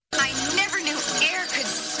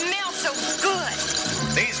so good.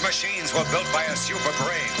 These machines were built by a super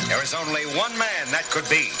brain. There is only one man that could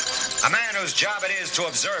be. A man whose job it is to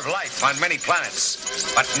observe life on many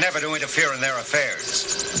planets, but never to interfere in their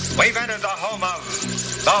affairs. We've entered the home of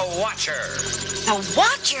the Watcher. The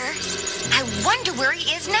Watcher? I wonder where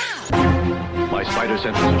he is now. My spider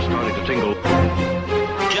senses are starting to tingle.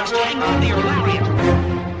 Just hang on to your lariat.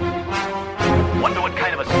 Wonder what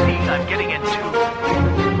kind of a scene I'm getting into.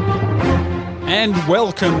 And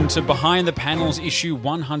welcome to Behind the Panels issue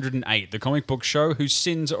 108, the comic book show whose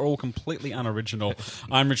sins are all completely unoriginal.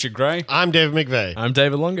 I'm Richard Gray. I'm David McVeigh. I'm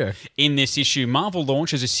David Longo. In this issue, Marvel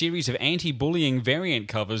launches a series of anti-bullying variant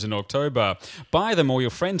covers in October. Buy them or your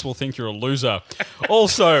friends will think you're a loser.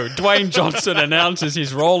 Also, Dwayne Johnson announces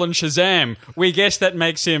his role in Shazam. We guess that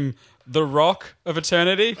makes him the Rock of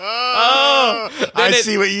Eternity. I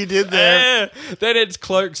see what you did there. Then it's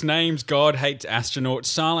Cloaks, Names, God Hates Astronauts,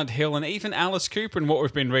 Silent Hill, and even Alice Cooper in what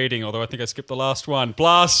we've been reading, although I think I skipped the last one.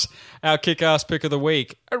 Plus, our kick-ass pick of the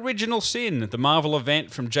week, Original Sin, the Marvel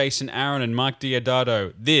event from Jason Aaron and Mike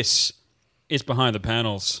Deodato. This is Behind the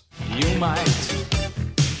Panels. You might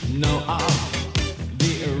know of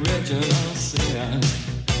the original sin.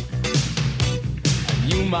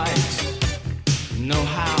 And you might know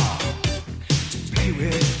how to play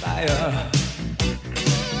with fire.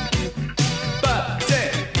 But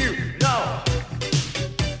did you know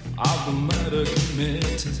of the murder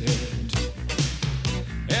committed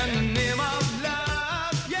in the name of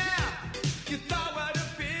love? Yeah, you thought what a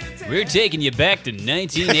pity. We're taking you back to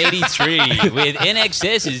 1983 with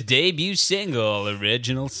NXS's debut single,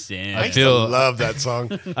 Original Sin. I still love that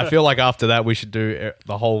song. I feel like after that we should do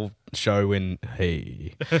the whole show in,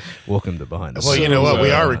 hey, welcome to Behind the Well, you know what? We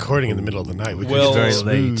are recording in the middle of the night. We Well, very very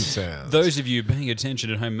late late. sounds. Those of you paying attention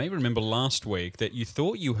at home may remember last week that you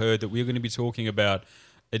thought you heard that we were going to be talking about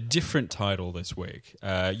a different title this week.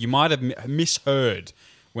 You might have misheard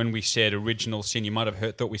when we said Original Sin. You might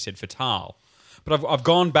have thought we said Fatale. But I've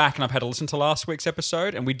gone back and I've had a listen to last week's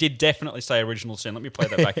episode, and we did definitely say Original Sin. Let me play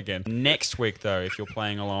that back again. Next week, though, if you're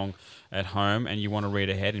playing along at home and you want to read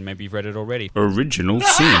ahead, and maybe you've read it already. Original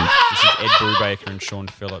Sin. This is Ed Brubaker and Sean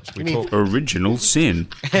Phillips. We talk Original Sin.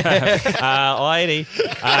 lady.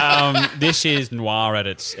 This is noir at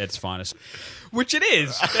its finest, which it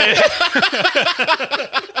is.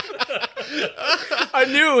 I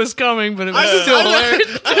knew it was coming, but it was still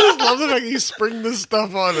hilarious. I just love the fact you spring this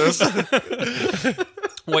stuff on us.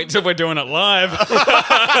 Wait till we're doing it live.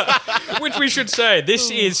 Which we should say, this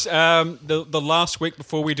is the last week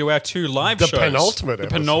before we do our two live shows. The penultimate The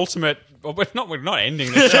episode. penultimate. Well, we're not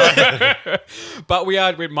ending the show. But we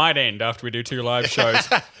might end after we do two live shows.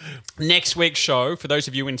 Next week's show, for those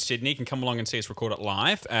of you in Sydney, can come along and see us record it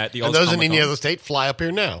live at the Oz And those in Comic-Con. any other state, fly up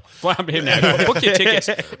here now. Fly up here now. Book your tickets.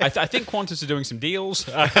 I think Qantas are doing some deals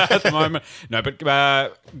at the moment. No, but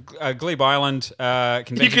Glebe Island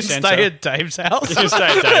Convention You can Centre. stay at Dave's house. You can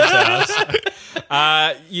stay at Dave's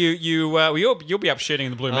house. You'll be up shooting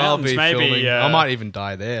in the Blue I'll Mountains. be Maybe filming. I might even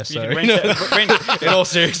die there. you So, can rent in all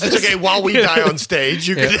seriousness, It's okay, while we die on stage,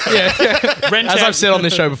 you can... rent as out, I've said on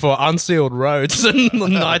this show before, unsealed roads and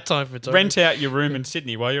nighttime photography. rent out your room in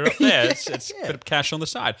Sydney while you're up there. It's a bit of cash on the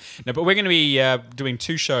side. No, but we're going to be doing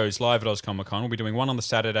two shows live at Oz Comic Con. We'll be doing one on the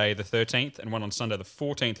Saturday the 13th and one on Sunday the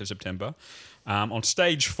 14th of September. On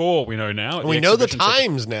stage 4, we know now. We know the exhibition centre.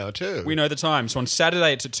 times now, too. We know the time. So on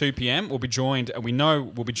Saturday it's at 2 p.m. We'll be joined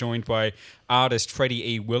by artist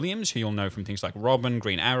Freddie E. Williams, who you'll know from things like Robin,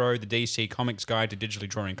 Green Arrow, the DC Comics Guide to Digitally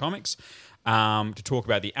Drawing Comics, to talk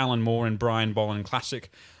about the Alan Moore and Brian Bolland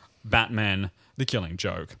classic Batman, The Killing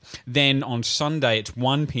Joke. Then on Sunday it's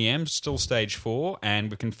 1 p.m, still stage 4,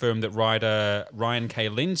 and we confirmed that writer Ryan K.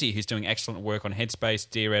 Lindsay, who's doing excellent work on Headspace,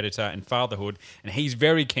 Dear Editor, and Fatherhood, and he's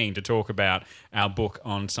very keen to talk about our book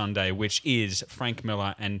on Sunday, which is Frank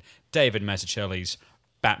Miller and David Mazzucchelli's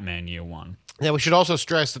Batman Year One. Now, we should also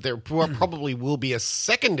stress that there probably will be a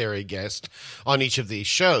secondary guest on each of these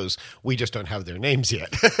shows. We just don't have their names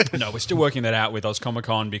yet. No, we're still working that out with Oz Comic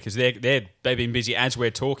Con because they've been busy as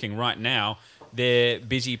we're talking right now. They're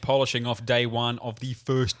busy polishing off day one of the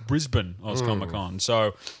first Brisbane Oz Comic Con.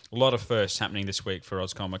 So a lot of firsts happening this week for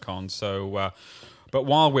Oz Comic Con. So, but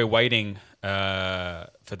while we're waiting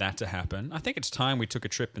for that to happen, I think it's time we took a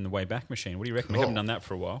trip in the Wayback Machine. What do you reckon? We haven't done that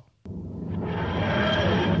for a while.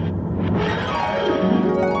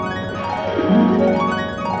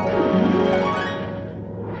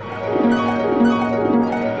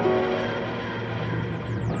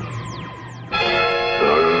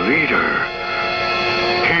 The leader.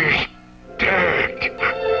 He's dead.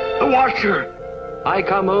 The Watcher. I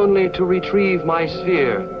come only to retrieve my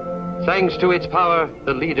sphere. Thanks to its power,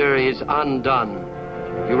 the leader is undone.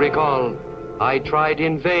 You recall, I tried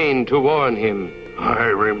in vain to warn him. I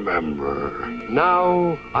remember.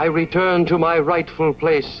 Now I return to my rightful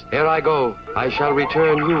place. Ere I go, I shall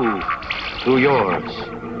return you to yours.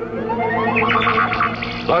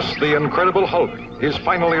 Thus, the Incredible Hulk is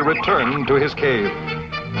finally returned to his cave,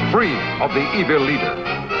 free of the evil leader,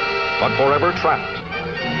 but forever trapped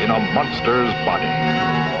in a monster's body.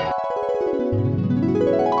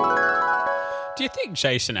 Do you think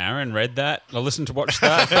Jason Aaron read that or listened to watch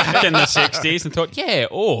that back in the 60s and thought, yeah,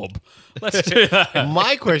 Orb, let's do that?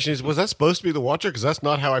 My question is, was that supposed to be the Watcher? Because that's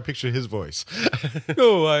not how I pictured his voice.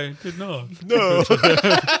 No, I did not. No.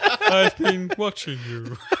 I've been watching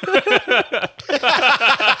you. I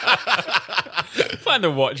find the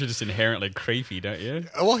Watcher just inherently creepy, don't you?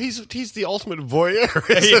 Well, he's the ultimate voyeur.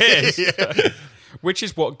 Yes. Yeah. Which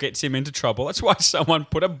is what gets him into trouble. That's why someone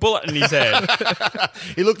put a bullet in his head.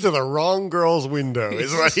 He looked through the wrong girl's window,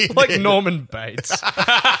 is what he Like did. Norman Bates.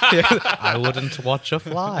 I wouldn't watch a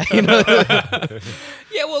fly.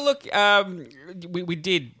 Yeah, well, look,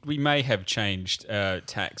 we may have changed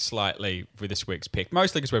tack slightly with this week's pick,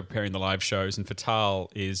 mostly because we're preparing the live shows, and Fatale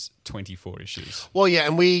is 24 issues. Well, yeah,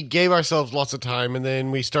 and we gave ourselves lots of time, and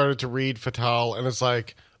then we started to read Fatale, and it's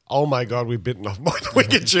like, oh my God, we've bitten off more than we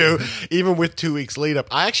can chew, even with 2 weeks lead up.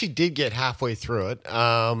 I actually did get halfway through it,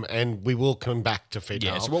 and we will come back to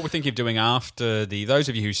Fatale. Yeah, so what we're thinking of doing after those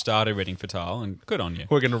of you who started reading Fatale, and good on you.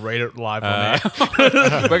 We're going to read it live on air.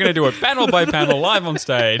 We're going to do it panel by panel live on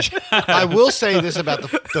stage. I will say this about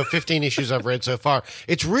the 15 issues I've read so far.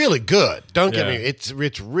 It's really good. Don't get Yeah. me.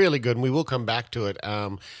 It's really good, and we will come back to it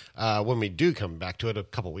when we do come back to it a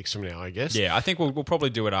couple of weeks from now, I guess. Yeah, I think we'll probably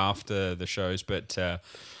do it after the shows, but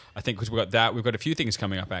I think because we've got a few things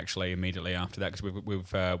coming up actually immediately after that, because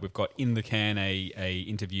we've got in the can a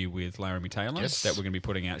interview with Laramie Taylor Yes. that we're going to be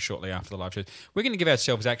putting out shortly after the live shows. We're going to give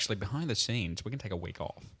ourselves actually behind the scenes. We're going to take a week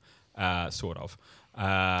off, sort of.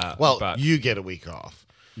 But you get a week off.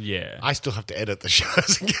 Yeah. I still have to edit the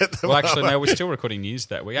shows and get them Well, actually, out. no, we're still recording news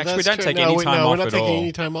that week. Actually, we That's don't true. take any time off we're not at taking all.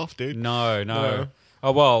 any time off, dude. No.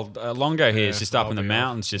 Oh, well, Longo here is just up in the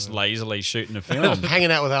mountains, just lazily shooting a film. Hanging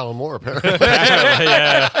out with Alan Moore, apparently.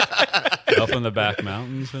 Yeah. Up in the back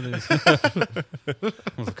mountains with his...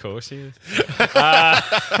 Well, of course he is.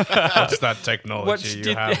 What's that technology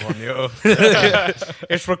you have on your...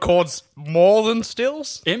 It records more than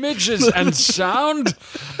stills? Images and sound.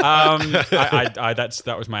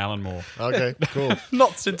 That was my Alan Moore. Okay, cool.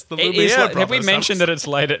 Not since the It is Lumiere have we brothers. mentioned that it's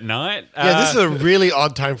late at night? Yeah, this is a really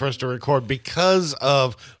odd time for us to record because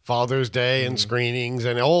of Father's Day and screenings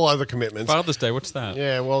and all other commitments. Father's Day, what's that?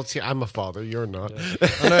 Yeah, well, see, I'm a father. You're not.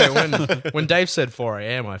 I know, when Dave said 4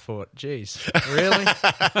 a.m, I thought, geez, really?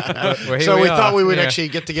 Well, here So we are. thought we would Yeah. actually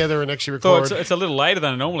get together and actually So record it's a little later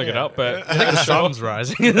than I normally get up, but I think the sun's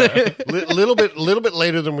rising. little bit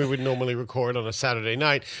later than we would normally record on a Saturday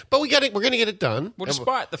night. But we're going to get it done. Well,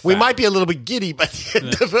 despite the we fact- might be a little bit giddy by the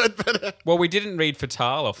end of it. But, well, we didn't read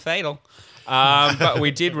Fatale or Fatal, but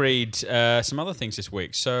we did read some other things this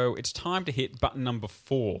week. So it's time to hit button number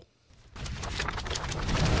 4.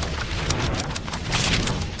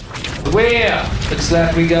 Well, looks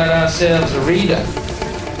like we got ourselves a reader.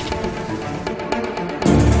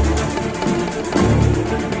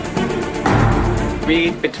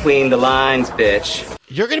 Read between the lines, bitch.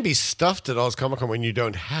 you're going to be stuffed at Oz Comic Con when you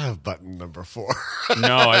don't have button number 4.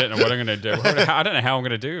 No, I don't know what I'm going to do. I don't know how I'm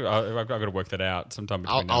going to do. I've got to work that out sometime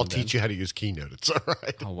between now I'll and then. teach you how to use Keynote. It's all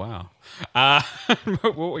right. Oh, wow.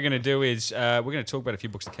 What we're going to do is we're going to talk about a few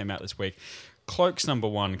books that came out this week. Cloaks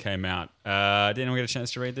 #1 came out. Did anyone get a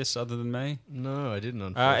chance to read this other than me? No, I didn't,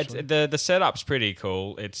 unfortunately. The setup's pretty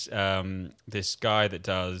cool. It's this guy that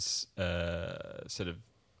does sort of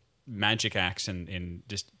magic acts in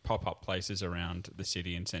just pop-up places around the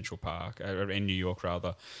city in Central Park, in New York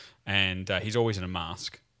rather, and he's always in a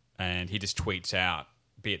mask, and he just tweets out,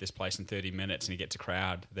 be at this place in 30 minutes, and he gets a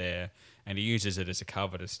crowd there, and he uses it as a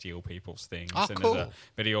cover to steal people's things. Oh, And cool.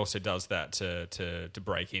 but he also does that to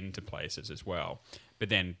break into places as well. But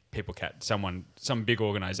then people some big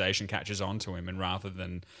organization catches on to him, and rather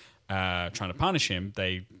than trying to punish him,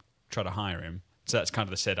 they try to hire him. So that's kind of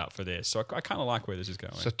the setup for this. So I kind of like where this is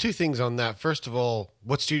going. So 2 things on that. First of all,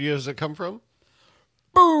 what studio does it come from?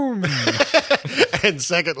 Boom! And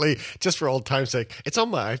secondly, just for old time's sake, it's on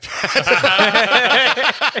my iPad.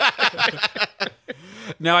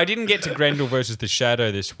 Now, I didn't get to Grendel versus the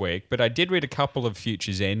Shadow this week, but I did read a couple of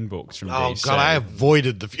Future's End books from Oh, DC. God, I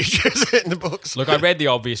avoided the Futures in the books. Look, I read the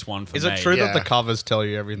obvious one for Is me. it true that Yeah. the covers tell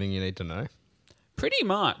you everything you need to know? Pretty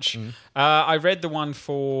much. I read the one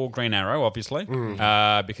for Green Arrow, obviously,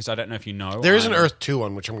 because I don't know if you know. There is an Earth 2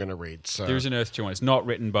 one, which I'm going to read. So. There is an Earth 2 one. It's not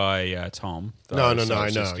written by Tom. No, I know.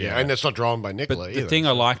 Yeah. And it's not drawn by Nicola But either. the thing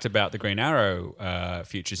I liked about the Green Arrow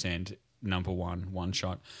Future's End #1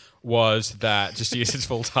 shot was that, just to use its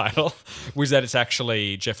full title, was that it's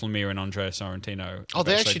actually Jeff Lemire and Andrea Sorrentino. Oh,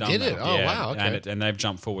 they actually did it? Oh, wow, okay. And they've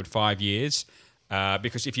jumped forward 5 years.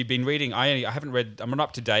 Because if you've been reading, I haven't read. I'm not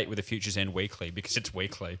up to date with the Future's End Weekly because it's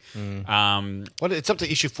weekly. It's up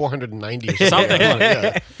to issue 490 or Something like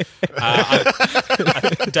that.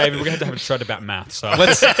 David, we're going to have a chat about math. So,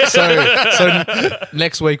 so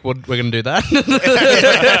next week we're going to do that.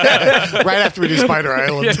 Right after we do Spider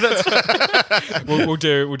Island. we'll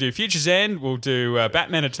do Future's End. We'll do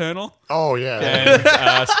Batman Eternal. Oh yeah,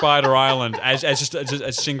 and Spider Island as just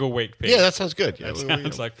a single week piece. Yeah, that sounds good. Yeah,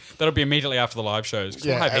 sounds like that'll be immediately after the live shows.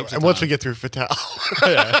 Yeah, and once we get through Fatale.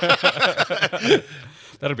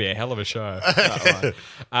 That'll be a hell of a show.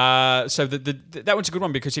 So that one's a good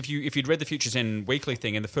one because if you'd read the Future's End Weekly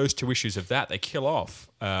thing and the first 2 issues of that, they kill off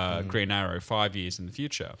Green Arrow 5 years in the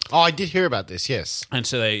future. Oh, I did hear about this. Yes, and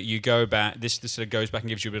so you go back. This sort of goes back and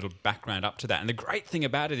gives you a little background up to that. And the great thing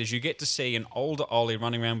about it is you get to see an older Ollie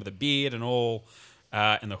running around with a beard and all.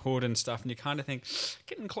 And the hood and stuff, and you kind of think,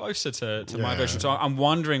 getting closer to my version. So I'm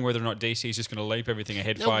wondering whether or not DC is just going to leap everything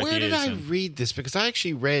ahead 5 years. Where did I read this? Because I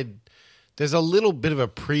actually read, there's a little bit of a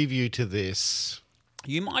preview to this.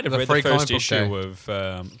 You might have read the first issue of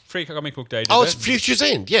Free Comic Book Day. Oh, it's Future's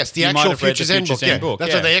End. Yes, the actual Future's End book.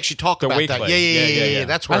 That's what they actually talk about. That. Yeah.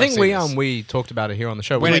 That's where I think we talked about it here on the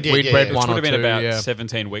show. We'd read one or two. It would have been about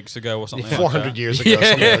 17 weeks ago or something. 400 years ago.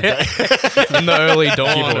 In the early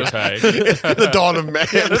dawn, give or take. The dawn of man.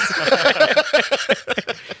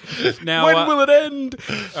 Now, when will it end?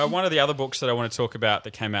 One of the other books that I want to talk about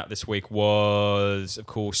that came out this week was, of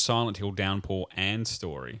course, Silent Hill Downpour and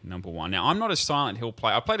Story #1. Now, I'm not a Silent Hill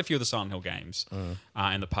player. I played a few of the Silent Hill games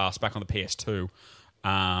in the past, back on the PS2,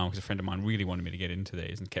 because a friend of mine really wanted me to get into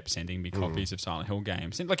these and kept sending me copies of Silent Hill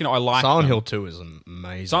games. And, I like Silent Hill 2 is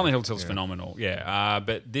amazing. Silent Hill 2 is phenomenal,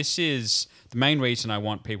 but this is the main reason I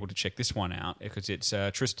want people to check this one out, because it's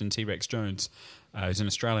Tristan T-Rex Jones, who's an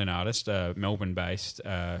Australian artist, Melbourne-based,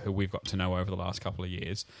 who we've got to know over the last couple of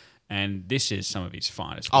years. And this is some of his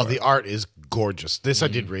finest work. Oh, the art is gorgeous. This I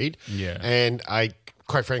did read. Yeah. And I,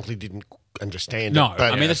 quite frankly, didn't understand it.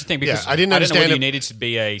 But I mean, that's the thing, because I didn't understand know whether you needed to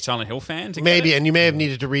be a Silent Hill fan to maybe, get it. And you may have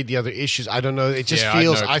needed to read the other issues. I don't know. It just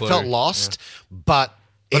feels, I felt lost, but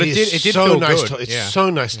it did so nice. It's so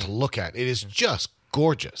nice to look at. It is just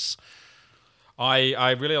gorgeous.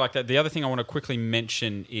 I really like that. The other thing I want to quickly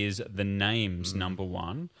mention is the names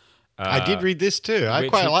 #1. I did read this too. I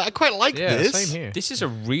quite like this. Same here. This is a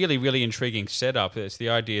really, really intriguing setup. It's the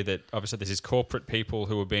idea that obviously there's these corporate people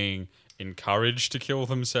who are being encouraged to kill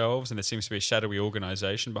themselves, and there seems to be a shadowy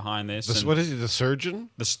organisation behind this. What is he? The surgeon?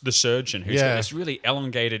 The surgeon, who's got this really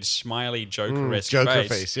elongated, smiley, Joker-esque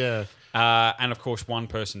face. Yeah. And of course, one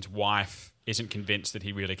person's wife isn't convinced that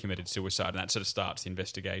he really committed suicide, and that sort of starts the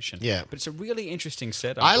investigation. Yeah. But it's a really interesting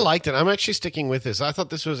setup. I liked it. I'm actually sticking with this. I thought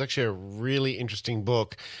this was actually a really interesting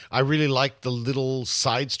book. I really liked the little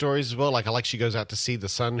side stories as well. I like she goes out to see the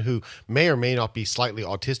son, who may or may not be slightly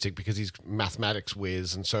autistic because he's mathematics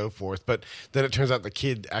whiz and so forth. But then it turns out the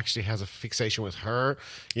kid actually has a fixation with her,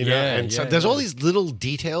 know. And so there's all these little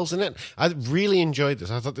details in it. I really enjoyed this.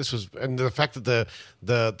 I thought this was, and the fact that the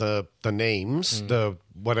names, the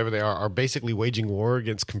whatever they are basically waging war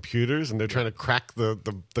against computers, and they're trying to crack the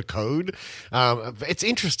code. It's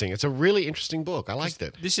interesting. It's a really interesting book. I liked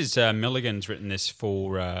it. This is Milligan's written this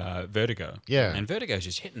for Vertigo. Yeah. And Vertigo's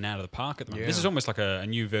just hitting out of the park at the moment. This is almost like a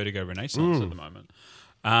new Vertigo renaissance at the moment.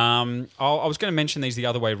 I was going to mention these the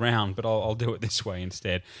other way round, but I'll do it this way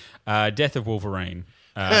instead. Death of Wolverine.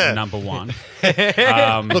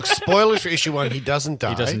 #1. Look, spoilers for issue 1. He doesn't die.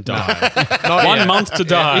 He doesn't die. 1 month to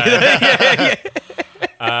die.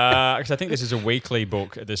 Because I think this is a weekly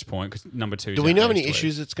book at this point. Because #2. Do we know how many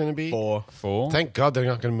issues it's going to be? 4. Thank God they're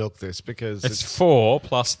not going to milk this, because it's 4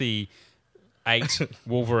 plus the 8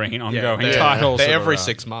 Wolverine ongoing titles. They're every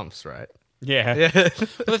 6 months, right? Yeah.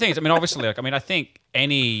 But the thing is, obviously, I think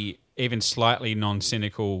any even slightly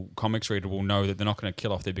non-cynical comics reader will know that they're not going to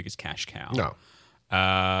kill off their biggest cash cow. No.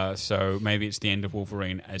 So maybe it's the end of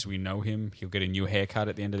Wolverine as we know him. He'll get a new haircut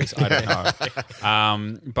at the end of this. I don't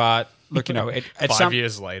know. But look, at 5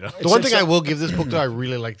 years later. The one thing I will give this book, though, I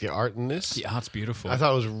really like the art in this. The art's beautiful. I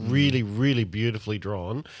thought it was really, really beautifully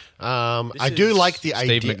drawn. I do like the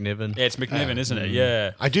idea. Steve McNiven. Yeah, it's McNiven, isn't it?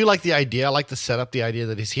 Yeah. I do like the idea. I like the setup, the idea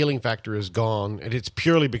that his healing factor is gone, and it's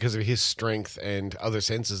purely because of his strength and other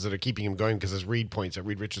senses that are keeping him going, because as Reed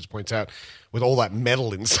Richards points out, with all that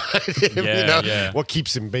metal inside him, what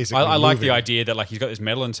keeps him basically I like the moving. idea that he's got this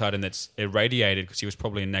metal inside him that's irradiated because he was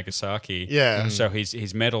probably in Nagasaki. Yeah. So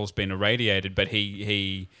his metal's been irradiated, but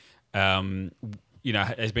he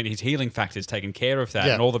his healing factor's taken care of that,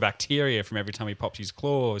 and all the bacteria from every time he pops his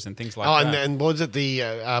claws and things like that. And what was it?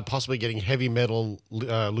 The possibly getting heavy metal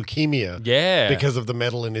leukemia, because of the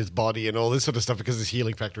metal in his body and all this sort of stuff, because his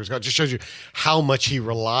healing factor has got. It just shows you how much he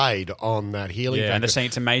relied on that healing factor. And they're saying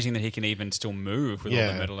it's amazing that he can even still move with all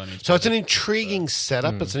the metal in his So it's an intriguing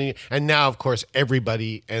setup. And now, of course,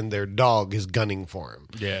 everybody and their dog is gunning for him.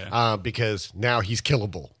 Yeah. Because now he's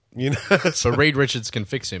killable. So Reed Richards can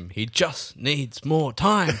fix him. He just needs more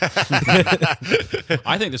time.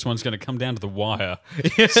 I think this one's going to come down to the wire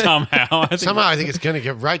somehow. I think it's going to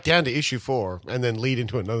get right down to issue 4 and then lead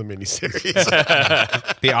into another miniseries.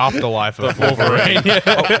 The afterlife of Wolverine.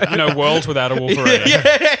 Worlds without a Wolverine.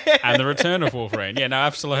 And the return of Wolverine. Yeah, no,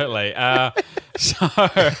 absolutely.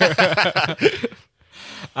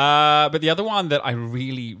 But the other one that I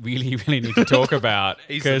really, really, really need to talk about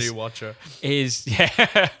he's the new Watcher is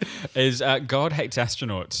God Hates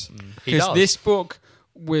Astronauts. Because this book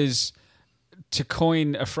was, to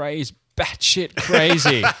coin a phrase, batshit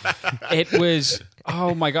crazy. It was,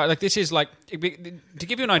 oh my God, this is to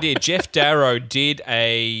give you an idea, Jeff Darrow did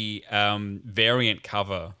a variant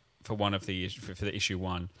cover for one of the for the issue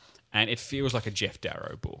 1, and it feels like a Jeff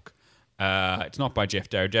Darrow book. It's not by Jeff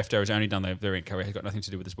Darrow. Jeff Darrow's only done the variant cover. He's got nothing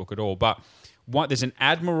to do with this book at all. But there's an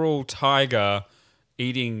Admiral Tiger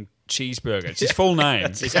eating cheeseburger. It's his full name.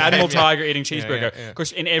 It's Admiral Tiger eating cheeseburger.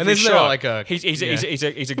 Because in every shot,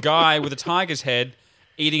 he's a guy with a tiger's head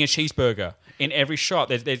eating a cheeseburger. In every shot,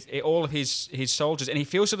 there's all of his soldiers, and he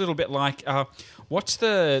feels a little bit like what's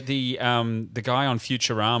the guy on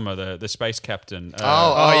Futurama, the space captain?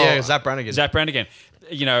 Zap Brannigan. Zap Brannigan.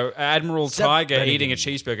 Admiral Tiger eating a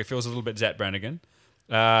cheeseburger feels a little bit Zap Brannigan.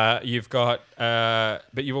 You've got,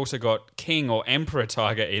 but you've also got King or Emperor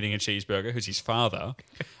Tiger eating a cheeseburger, who's his father,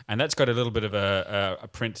 and that's got a little bit of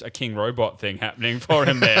a King robot thing happening for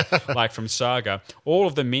him there, like from Saga. All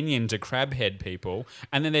of the minions are crabhead people,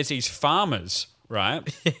 and then there's these farmers, right?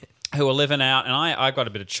 Who are living out, and I got a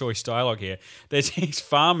bit of choice dialogue here. There's these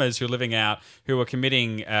farmers who are living out, who are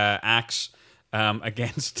committing acts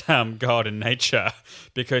against God and nature,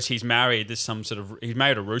 because he's married. There's he's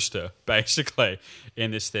married a rooster basically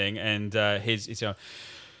in this thing, and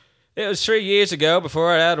it was 3 years ago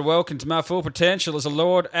before I had awoken to my full potential as a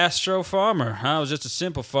Lord Astro farmer. I was just a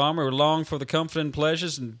simple farmer who longed for the comfort and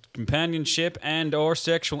pleasures and companionship and or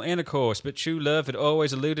sexual intercourse, but true love had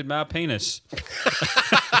always eluded my penis.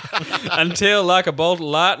 Until, like a bolt of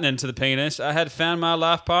lightning to the penis, I had found my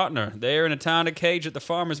life partner. There in a tiny cage at the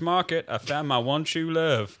farmer's market, I found my one true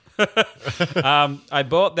love. I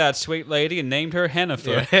bought that sweet lady and named her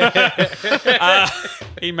Hennifer.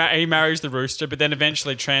 He marries the rooster, but then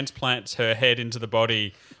eventually transplants her head into the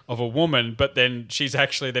body of a woman, but then she's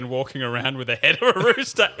actually then walking around with the head of a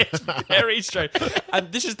rooster. It's very strange.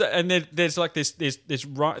 And there's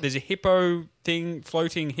a hippo thing,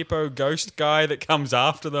 floating hippo ghost guy that comes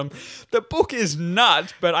after them. The book is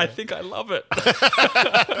nuts, but I think I love it.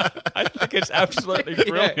 I think it's absolutely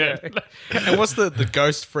brilliant. Yeah. And what's the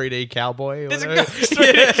ghost 3D cowboy? There's a ghost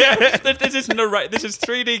 3D cowboy. There's this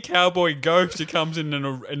 3D cowboy ghost who comes in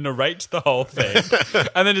and narrates the whole thing,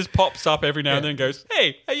 and then just pops up every now and then and goes,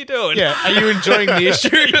 "Hey, how you doing? Yeah, are you enjoying the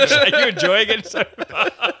issue? Are you enjoying it so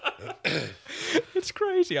far?" It's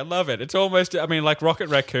crazy. I love it. It's almost, like Rocket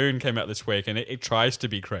Raccoon came out this week, and it tries to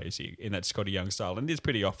be crazy in that Scotty Young style, and it is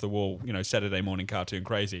pretty off the wall, Saturday morning cartoon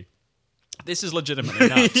crazy. This is legitimately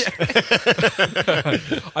nuts.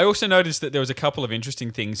 I also noticed that there was a couple of interesting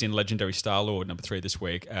things in Legendary Star-Lord #3 this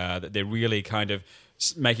week, that they're really kind of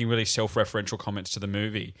making really self-referential comments to the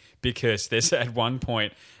movie, because there's at one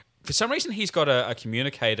point, for some reason, he's got a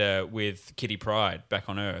communicator with Kitty Pryde back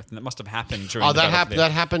on Earth, and that must have happened during.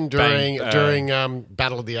 That happened during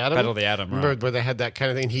Battle of the Atom. Battle of the Atom, right? Remember where they had that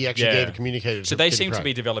kind of thing? He actually gave a communicator. So they seem to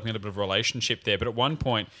be developing a little bit of a relationship there. But at one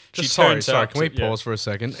point, Sorry, can we pause for a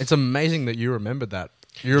second? It's amazing that you remembered that.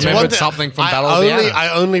 You remembered something from Battle of the Atom.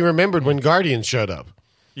 I only remembered when Guardians showed up.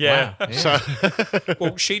 Yeah. Wow. Yeah.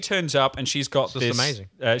 Well, she turns up and she's got this. Amazing.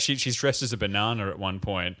 She's dressed as a banana at one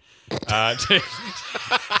point.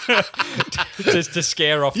 Just to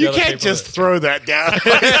scare off the You other can't people. just throw that down.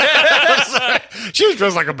 She was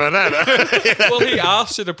dressed like a banana. Well, he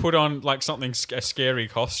asked her to put on like a scary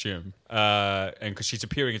costume, and because she's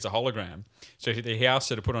appearing as a hologram, so he asked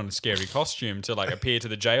her to put on a scary costume to like appear to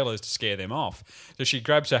the jailers to scare them off. So she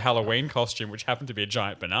grabs her Halloween costume, which happened to be a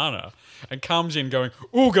giant banana, and comes in going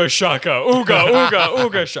 "Ooga shaka, ooga ooga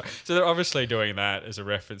ooga shaka." So they're obviously doing that as a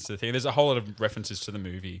reference to the thing. There's a whole lot of references to the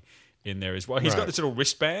movie in there as well. He's got this little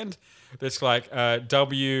wristband that's like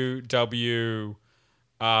WWRRD,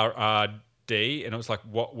 and it was like,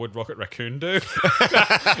 what would Rocket Raccoon do?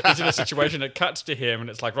 He's in a situation that cuts to him, and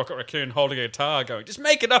it's like Rocket Raccoon holding a guitar, going, "Just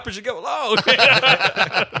make it up as you go along."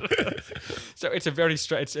 So it's a very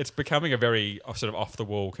it's becoming a very sort of off the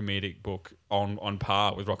wall comedic book on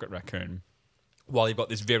par with Rocket Raccoon, while you've got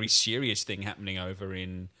this very serious thing happening over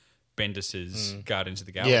in Bendis's Guardians of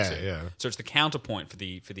the Galaxy. Yeah. So it's the counterpoint for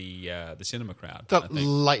the cinema crowd.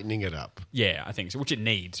 Lightening it up. Yeah, I think so, which it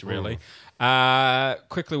needs, really.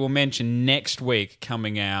 Quickly, we'll mention next week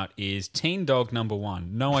coming out is Teen Dog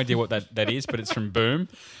 #1. No idea what that is, but it's from Boom.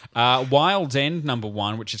 Wild's End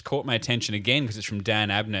 #1, which has caught my attention again because it's from Dan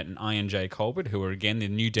Abnett and Ian J. Colbert, who are, again, the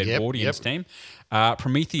new Dead Guardians team.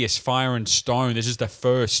 Prometheus, Fire and Stone. This is the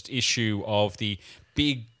first issue of the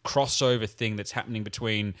big crossover thing that's happening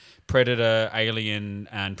between Predator, Alien,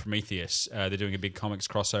 and Prometheus. They're doing a big comics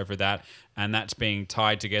crossover of that, and that's being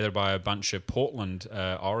tied together by a bunch of Portland,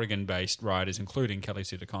 Oregon-based writers, including Kelly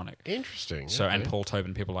Sue DeConnick. Interesting. So, and Paul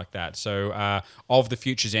Tobin, people like that. So, of the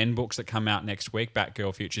Future's End books that come out next week,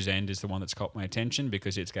 Batgirl Future's End is the one that's caught my attention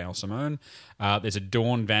because it's Gail Simone. There's a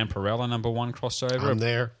Dawn Vampirella #1 crossover. I'm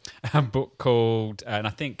there. A book called, and I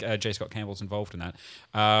think J. Scott Campbell's involved in that.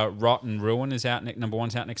 Rotten Ruin is out.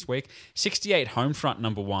 #1's out next week. 68 Homefront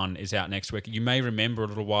 #1 is out next week. You may remember a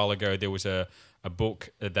little while ago there was a book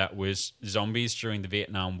that was zombies during the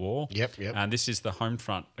Vietnam War. Yep. And this is the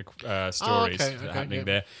Homefront stories happening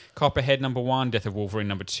there. Copperhead #1, Death of Wolverine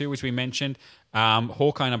 #2, as we mentioned.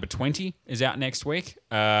 Hawkeye #20 is out next week,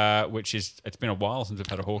 which is, it's been a while since we've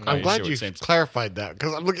had a Hawkeye I'm glad issue, you clarified that,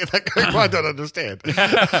 because I'm looking at that going, I don't understand.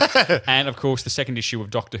 And, of course, the second issue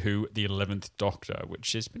of Doctor Who, The 11th Doctor,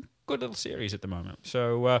 which has been a good little series at the moment.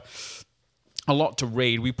 So, a lot to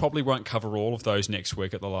read. We probably won't cover all of those next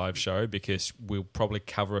week at the live show because we'll probably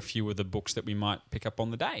cover a few of the books that we might pick up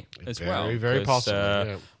on the day as well. Very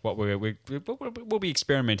possible. What we'll be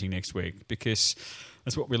experimenting next week because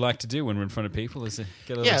that's what we like to do when we're in front of people is to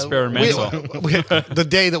get a little experimental. The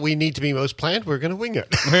day that we need to be most planned, we're going to wing it.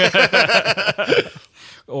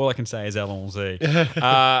 All I can say is allons-y.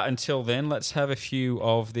 Until then, let's have a few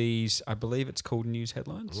of these, I believe it's called news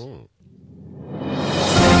headlines. Ooh.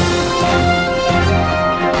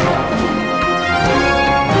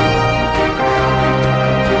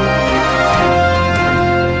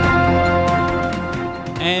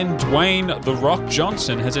 And Dwayne "The Rock"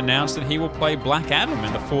 Johnson has announced that he will play Black Adam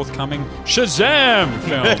in the forthcoming Shazam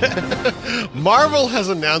film. Marvel has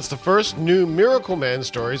announced the first new Miracle Man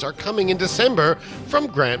stories are coming in December from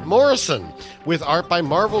Grant Morrison, with art by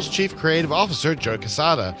Marvel's chief creative officer, Joe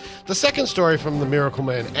Quesada. The second story from the Miracle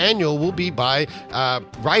Man annual will be by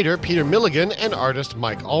writer Peter Milligan and artist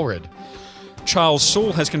Mike Allred. Charles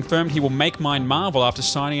Soule has confirmed he will make Mind Marvel after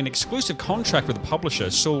signing an exclusive contract with the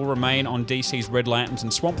publisher. Soule will remain on DC's Red Lanterns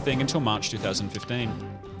and Swamp Thing until March 2015.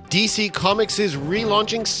 DC Comics is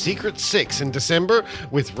relaunching Secret Six in December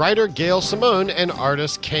with writer Gail Simone and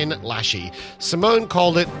artist Ken Lashy. Simone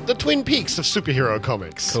called it the Twin Peaks of superhero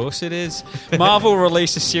comics. Of course it is. Marvel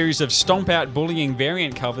released a series of Stomp Out Bullying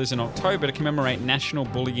variant covers in October to commemorate National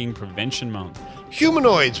Bullying Prevention Month.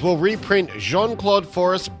 Humanoids will reprint Jean-Claude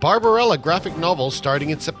Forest's Barbarella graphic novel starting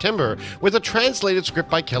in September with a translated script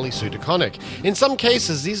by Kelly Sue DeConnick. In some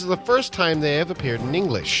cases, these are the first time they have appeared in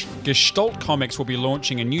English. Gestalt Comics will be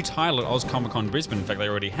launching a new title at Oz Comic Con Brisbane, in fact they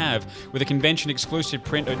already have, with a convention-exclusive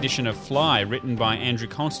print edition of Fly, written by Andrew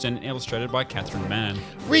Constant and illustrated by Catherine Mann.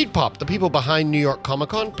 ReedPop, the people behind New York Comic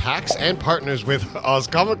Con, PAX, and partners with Oz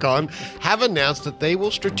Comic Con, have announced that they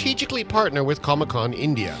will strategically partner with Comic Con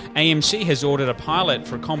India. AMC has ordered a pilot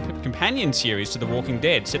for a companion series to The Walking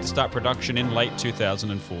Dead, set to start production in late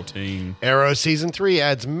 2014. Arrow Season 3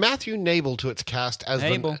 adds Matthew Nable to its cast as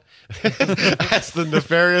the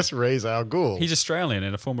nefarious Ra's al Ghul. He's Australian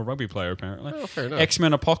and a former rugby player, apparently. Oh, fair enough.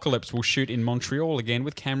 X-Men Apocalypse will shoot in Montreal again,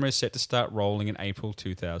 with cameras set to start rolling in April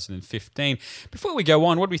 2015. Before we go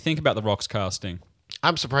on, what do we think about The Rock's casting?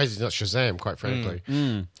 I'm surprised he's not Shazam, quite frankly.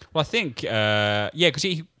 Well, I think, because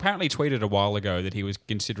he apparently tweeted a while ago that he was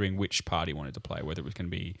considering which part he wanted to play, whether it was going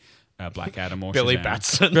to be Black Adam or Billy Shazam.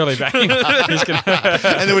 Batson. Billy Batson.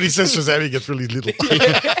 And then when he says Shazam, he gets really little.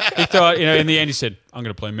 He thought, in the end, he said, I'm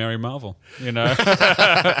going to play Mary Marvel,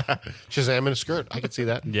 Shazam in a skirt. I could see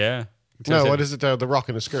that. Yeah. No, what is it? The Rock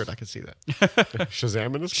in a skirt. I can see that.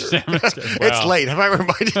 Shazam in a skirt. Shazam in a skirt. Wow. It's late. Have I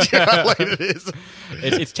reminded you how late it is?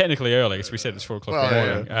 It's technically early, because we said it's 4 o'clock in the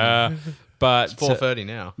morning. Yeah. But It's 4:30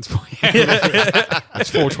 now. It's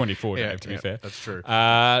 4:24, Dave, to be fair. That's true.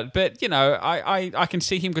 But I can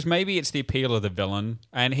see him because maybe it's the appeal of the villain,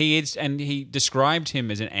 and he described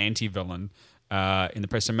him as an anti-villain in the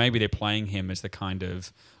press, so maybe they're playing him as the kind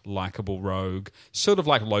of likable rogue, sort of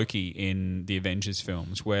like Loki in the Avengers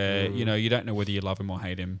films, where you don't know whether you love him or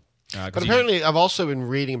hate him. But apparently, I've also been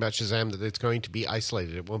reading about Shazam that it's going to be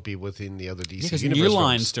isolated. It won't be within the other DC because universe. New films.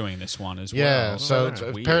 Line's doing this one as well. Yeah, so that's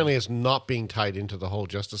apparently it's not being tied into the whole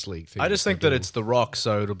Justice League thing. I just think that it's The Rock,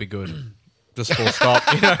 so it'll be good. Just full stop.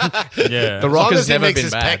 Yeah. The Rock has never makes been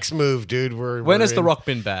his bad. pecs move, dude. When has The Rock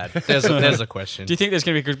been bad? There's a question. Do you think there's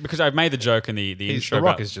going to be good? Because I've made the joke in the intro. The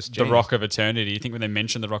Rock about is just the genius. Rock of Eternity. You think when they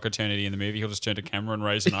mention the Rock of Eternity in the movie, he'll just turn to camera and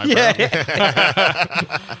raise an eyebrow?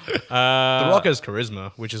 The Rock has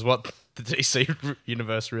charisma, which is what the DC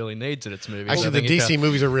universe really needs in its movies. Actually, the DC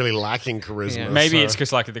movies are really lacking charisma. Yeah. Maybe it's because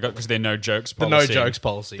they're no jokes The policy. no jokes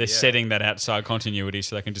policy, They're yeah. setting that outside continuity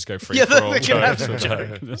so they can just go free Yeah, for all they can have jokes.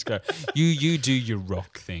 some Let's go. You do your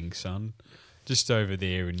Rock thing, son. Just over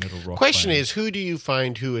there in Little Rock. Question Lane. is, who do you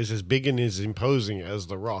find who is as big and as imposing as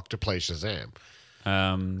The Rock to play Shazam?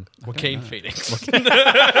 Joaquin Phoenix.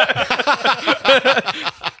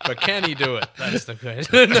 But can he do it? That's the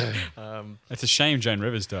question. It's a shame Joan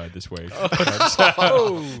Rivers died this week.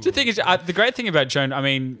 The thing is, the great thing about Joan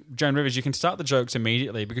Rivers, you can start the jokes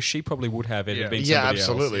immediately because she probably would have it been somebody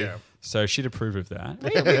absolutely. else. So she'd approve of that.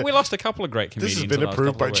 We lost a couple of great This comedians. has been the last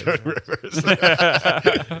approved by couple Joan of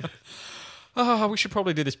Rivers. Oh, we should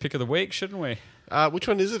probably do this pick of the week, shouldn't we? Which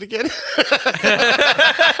one is it again?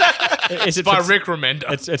 Is it by Rick Remender.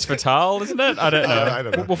 It's Fatal, isn't it? I don't know. I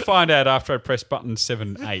don't know. We'll find out after I press button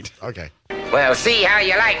 7-8. Okay. Well, see how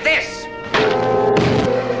you like this.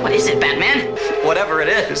 What is it, Batman? Whatever it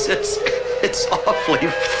is, it's awfully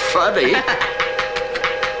funny.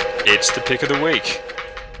 It's the pick of the week.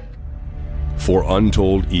 For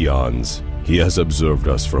untold eons, he has observed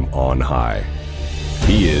us from on high.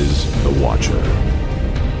 He is the Watcher.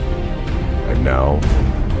 And now,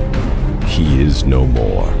 he is no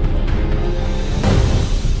more.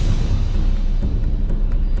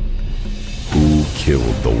 Who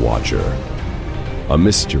killed the Watcher? A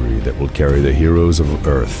mystery that will carry the heroes of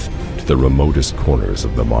Earth to the remotest corners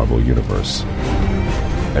of the Marvel Universe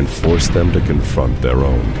and force them to confront their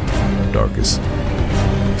own darkest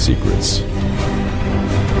secrets.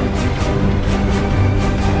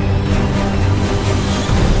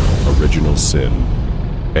 Original Sin.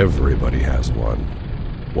 Everybody has one.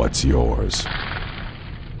 What's yours?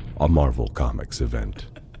 A Marvel Comics event.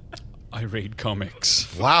 I read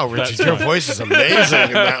comics. Wow, Richard, your voice is amazing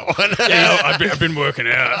in that one. Yeah, I've been working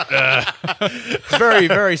out. It's very,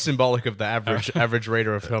 very symbolic of the average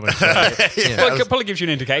reader of comics. Well, it probably gives you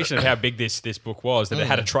an indication of how big this book was, that it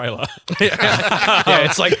had a trailer. Yeah,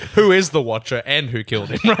 it's like, who is the Watcher and who killed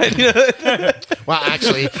him, right? Well,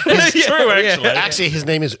 actually, It's true, actually. actually, his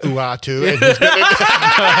name is Uatu, and he's been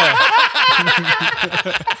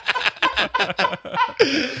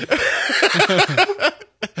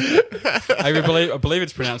I believe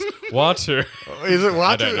it's pronounced Watu. Is it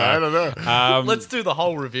Watu? I don't know. Let's do the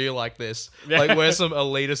whole review like this. Like, we're some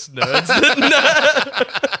elitist nerds.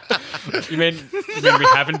 You mean we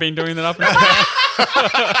haven't been doing that up until now?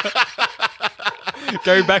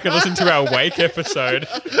 Go back and listen to our Wake episode.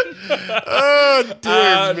 Oh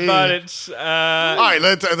dear me! But it's all right.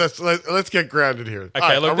 Let's get grounded here. Okay, All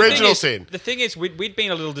right, look, Original Sin. The thing is, we'd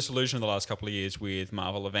been a little disillusioned in the last couple of years with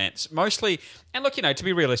Marvel events. Mostly, and look, to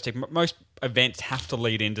be realistic, most events have to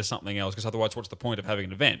lead into something else because otherwise, what's the point of having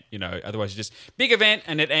an event? Otherwise, it's just big event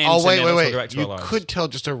and it ends. Oh wait, and then wait, let's go back wait! to our You lives. could tell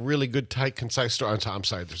just a really good, tight, concise story. I'm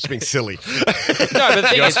sorry, this is being silly. No, but the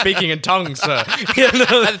thing You're is, speaking in tongues, sir.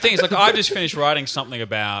 the thing is, I just finished writing something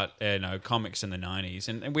about comics in the 90s,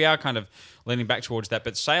 and we are kind of leaning back towards that.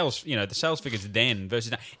 But sales, the sales figures then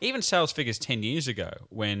versus now, even sales figures 10 years ago,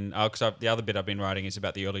 when because the other bit I've been writing is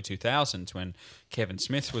about the early 2000s when Kevin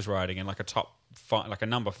Smith was writing, and like a top like a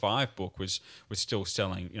number 5 book was still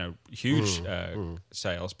selling, huge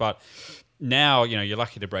sales. But now, you're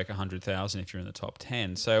lucky to break 100,000 if you're in the top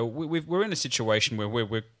 10. So we're in a situation where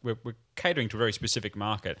we're catering to a very specific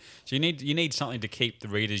market. So you need something to keep the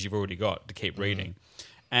readers you've already got to keep reading.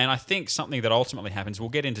 And I think something that ultimately happens, we'll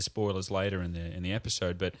get into spoilers later in the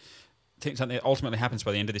episode, but I think something that ultimately happens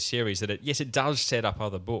by the end of the series that it does set up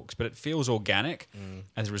other books, but it feels organic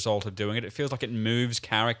as a result of doing it. It feels like it moves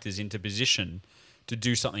characters into position to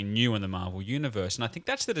do something new in the Marvel Universe. And I think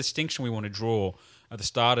that's the distinction we want to draw at the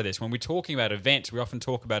start of this. When we're talking about events, we often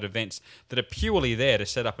talk about events that are purely there to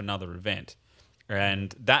set up another event.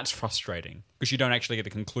 And that's frustrating because you don't actually get a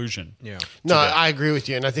conclusion. Yeah. No, I agree with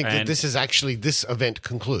you. And I think that this event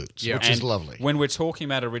concludes, which is lovely. When we're talking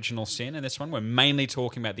about Original Sin in this one, we're mainly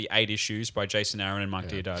talking about the 8 issues by Jason Aaron and Mike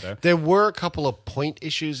Deodato. There were a couple of point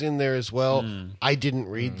issues in there as well. I didn't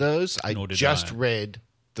read those. I just read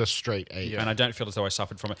the straight 8. And I don't feel as though I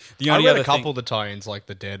suffered from it. I read a couple of the tie-ins, like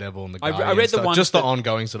the Daredevil and the Guardian I read the ones just the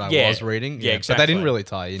ongoings that I was reading. Yeah, exactly. But they didn't really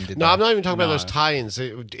tie in, did they? No, I'm not even talking about those tie-ins.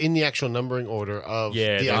 In the actual numbering order of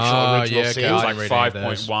the actual original Sin. It was like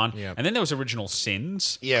 5.1. Yeah. And then there was Original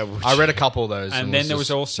Sins. Yeah. I read a couple of those. And then there was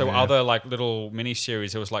also other like little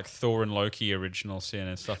mini-series. There was like Thor and Loki Original Sin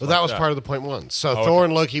and stuff like that. Well, that was part of the point 1. So Thor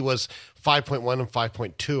and Loki was 5.1 and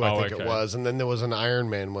 5.2, I think it was. And then there was an Iron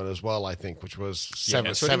Man one as well, I think, which was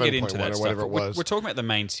 7.1 or whatever it was. We're talking about the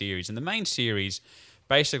main series. And the main series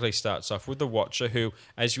basically starts off with the Watcher, who,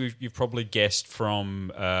 as you've probably guessed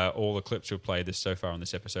from all the clips we've played so far on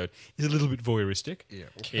this episode, is a little bit voyeuristic. Yeah.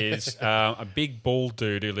 Is a big bald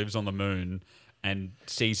dude who lives on the moon and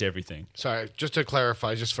sees everything. Sorry, just to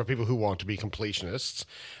clarify, just for people who want to be completionists,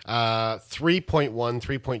 3.1,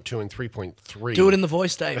 3.2, and 3.3. Do it in the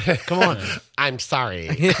voice, Dave. Come on. I'm sorry.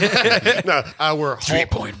 No, we're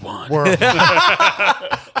 3.1. We're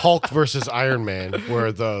Hulk versus Iron Man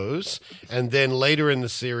were those. And then later in the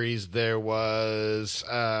series, there was...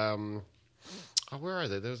 where are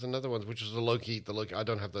they? There was another one, which was the Loki. I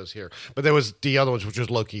don't have those here, but there was the other ones, which was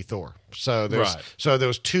Loki, Thor. So there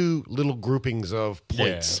was 2 little groupings of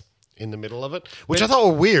points in the middle of it, which I thought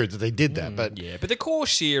were weird that they did that. But but the core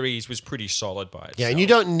series was pretty solid by itself. Yeah, and you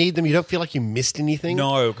don't need them. You don't feel like you missed anything.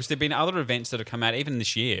 No, because there've been other events that have come out even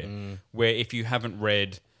this year where if you haven't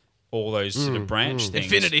read all those sort of branch things.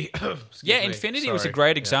 Infinity. Infinity was a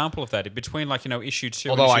great example of that. Between issue 2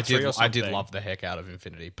 Although and issue 3 or something. I did love the heck out of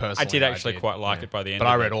Infinity, personally. I did actually quite like it by the end but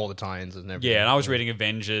of it. But I read all the tie-ins and everything. Yeah, and I was reading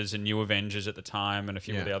Avengers and New Avengers at the time and a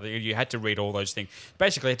few of the other. You had to read all those things.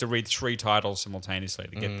 Basically, you had to read 3 titles simultaneously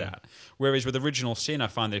to get that. Whereas with Original Sin, I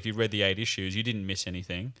find that if you read the 8 issues, you didn't miss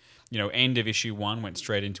anything. End of issue 1 went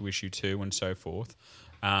straight into issue 2 and so forth.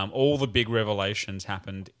 All the big revelations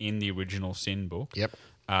happened in the Original Sin book. Yep.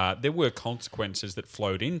 There were consequences that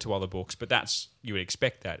flowed into other books, but you would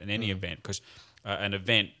expect that in any event because an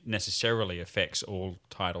event necessarily affects all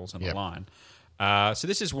titles in the line. So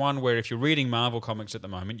this is one where if you're reading Marvel comics at the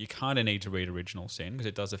moment, you kind of need to read Original Sin because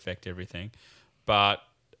it does affect everything. But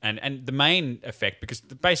and the main effect, because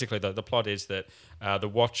basically the plot is that the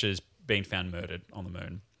Watcher's being found murdered on the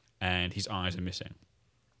moon and his eyes are missing.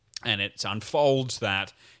 And it unfolds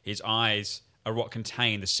that his eyes are what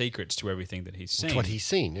contain the secrets to everything that he's seen. It's what he's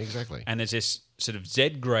seen, exactly. And there's this sort of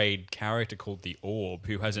Z-grade character called the Orb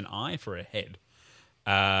who has an eye for a head.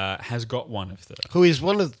 Has got one of the... Who is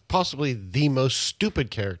one of possibly the most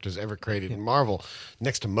stupid characters ever created in Marvel,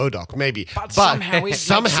 next to MODOK, maybe. But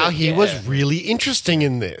somehow he was really interesting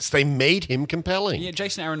in this. They made him compelling. Yeah,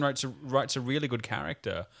 Jason Aaron writes a really good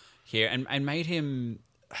character here and made him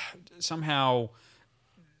somehow...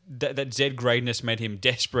 That Z-gradeness made him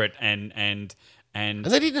desperate and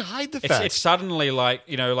they didn't hide the fact. It's suddenly like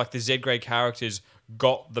the Z-grade characters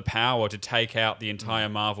got the power to take out the entire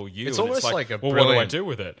Marvel U. It's almost like a brilliant... what do I do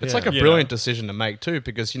with it? It's like a brilliant decision to make too,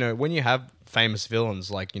 because when you have famous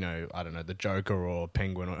villains like I don't know, the Joker or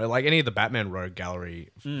Penguin or like any of the Batman rogue gallery,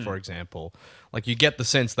 for example, like you get the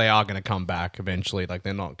sense they are going to come back eventually. Like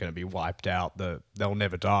they're not going to be wiped out. They'll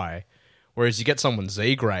never die. Whereas you get someone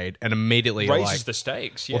Z-grade and immediately raises the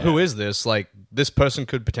stakes. Yeah. Well, who is this? Like this person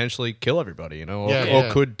could potentially kill everybody, or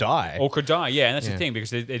could die, Yeah, and that's the thing,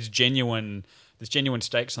 because there's genuine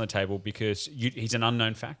stakes on the table because he's an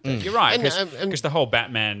unknown factor. You're right, because the whole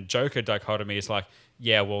Batman Joker dichotomy is like,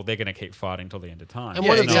 they're going to keep fighting till the end of time. And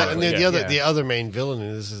the other main villain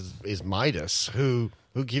in this is Midas, who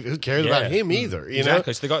cares about him either?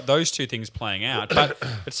 Exactly. So they got those two things playing out, but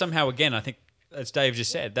somehow again, I think, as Dave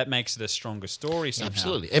just said, that makes it a stronger story somehow.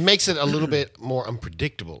 Absolutely. It makes it a little bit more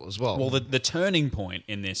unpredictable as well. Well, the turning point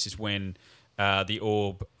in this is when the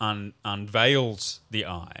Orb unveils the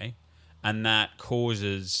eye and that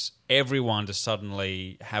causes everyone to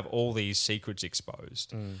suddenly have all these secrets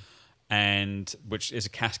exposed. And which is a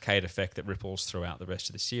cascade effect that ripples throughout the rest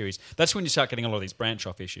of the series. That's when you start getting a lot of these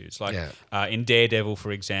branch-off issues. Like in Daredevil,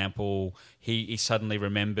 for example, he suddenly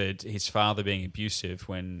remembered his father being abusive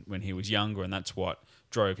when he was younger, and that's what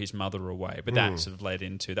drove his mother away. But that sort of led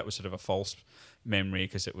into... That was sort of a false memory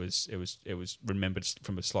because it was remembered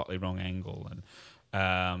from a slightly wrong angle.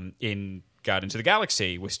 And in Guardians of the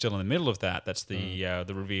Galaxy, we're still in the middle of that. That's the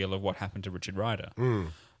reveal of what happened to Richard Rider.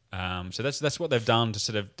 So that's what they've done to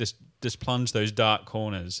sort of just plunge those dark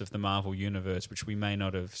corners of the Marvel Universe, which we may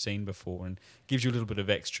not have seen before, and gives you a little bit of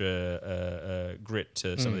extra grit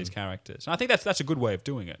to some of these characters. And I think that's a good way of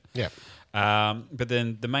doing it. Yeah. But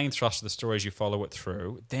then the main thrust of the story, as you follow it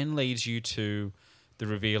through, then leads you to the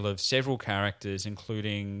reveal of several characters,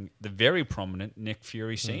 including the very prominent Nick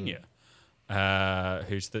Fury Sr.,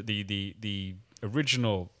 who's the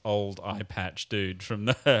original old eye patch dude from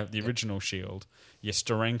the original Shield. Your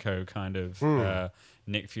Steranko kind of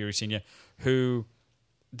Nick Fury Sr., who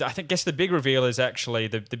I guess the big reveal is actually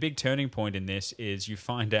the big turning point in this is you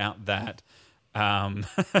find out that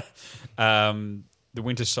the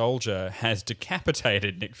Winter Soldier has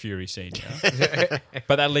decapitated Nick Fury Sr.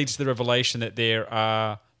 But that leads to the revelation that there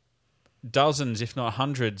are dozens, if not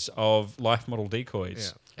hundreds, of life model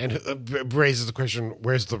decoys. Yeah. And raises the question,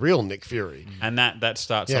 where's the real Nick Fury? And that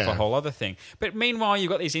starts off a whole other thing. But meanwhile, you've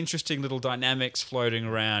got these interesting little dynamics floating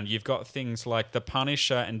around. You've got things like the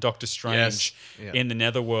Punisher and Doctor Strange in the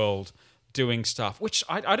Netherworld doing stuff, which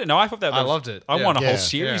I don't know. I thought that I loved it. I want a whole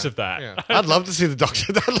series of that. Yeah. I'd love to see the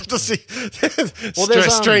Doctor. I'd love to see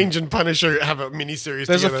Strange and Punisher have a miniseries.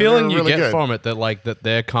 There's together. a feeling They're you really get good. from it that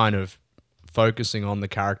they're kind of focusing on the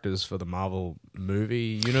characters for the Marvel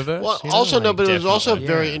movie universe. Well, but it was also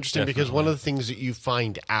very interesting because one of the things that you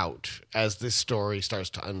find out as this story starts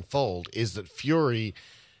to unfold is that Fury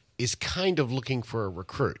is kind of looking for a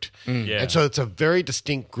recruit. And so it's a very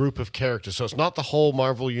distinct group of characters. So it's not the whole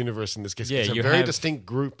Marvel universe in this case. It's a very distinct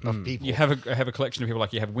group of people. You have a collection of people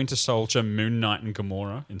like you have Winter Soldier, Moon Knight, and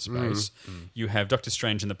Gamora in space. You have Doctor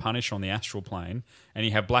Strange and the Punisher on the astral plane, and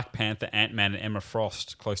you have Black Panther, Ant-Man, and Emma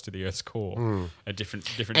Frost close to the Earth's core. A different.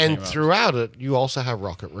 And team-ups. throughout it, you also have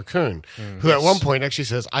Rocket Raccoon, who at one point actually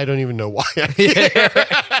says, "I don't even know why I'm here."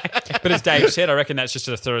 But as Dave said, I reckon that's just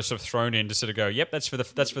sort of thrown in to sort of go, yep, that's for the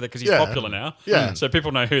because he's popular now. Yeah. So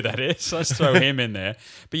people know who that is. Let's throw him in there.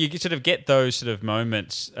 But you sort of get those sort of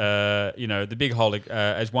moments, the big holy,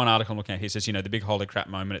 as one article I'm looking at here says, the big holy crap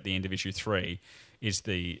moment at the end of issue 3 is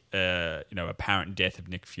the, apparent death of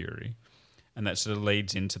Nick Fury. And that sort of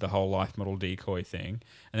leads into the whole life model decoy thing.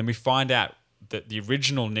 And then we find out that the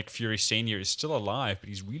original Nick Fury Sr. is still alive, but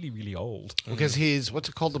he's really, really old. Because his, what's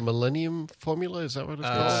it called, the Millennium Formula? Is that what it's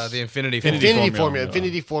called? The Infinity Formula.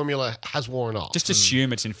 Infinity Formula has worn off. Just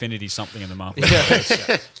assume it's Infinity something in the Marvel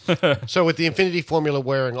universe. So with the Infinity Formula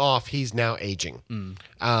wearing off, he's now aging.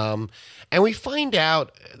 And we find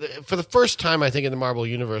out, for the first time, I think, in the Marvel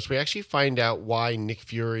Universe, we actually find out why Nick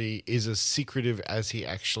Fury is as secretive as he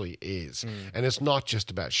actually is. And it's not just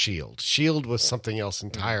about S.H.I.E.L.D. S.H.I.E.L.D. was something else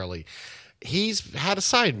entirely. He's had a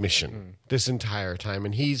side mission this entire time,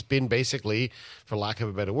 and he's been basically, for lack of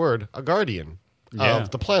a better word, a guardian of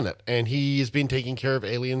the planet. And he has been taking care of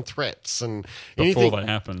alien threats and before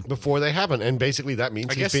they happen. And basically that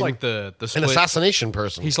means he's been like the an assassination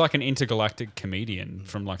person. He's like an intergalactic comedian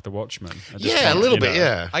from like The Watchmen. Yeah, a little bit,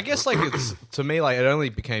 yeah. I guess it's to me, like, it only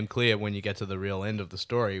became clear when you get to the real end of the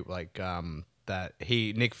story, like that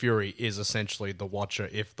Nick Fury is essentially the Watcher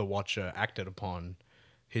if the Watcher acted upon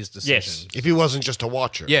his decision. Yes, if he wasn't just a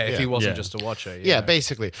watcher. Yeah, if he wasn't just a watcher. Yeah,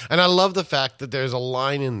 basically. And I love the fact that there's a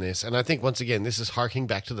line in this, and I think, once again, this is harking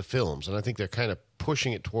back to the films, and I think they're kind of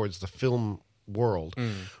pushing it towards the film world,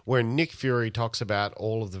 where Nick Fury talks about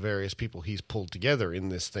all of the various people he's pulled together in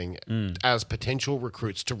this thing as potential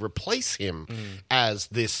recruits to replace him as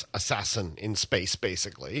this assassin in space,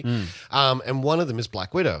 basically. And one of them is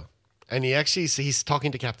Black Widow. And he's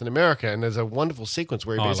talking to Captain America, and there's a wonderful sequence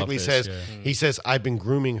where he basically says, he says, I've been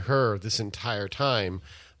grooming her this entire time,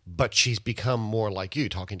 but she's become more like you,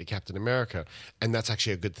 talking to Captain America. And that's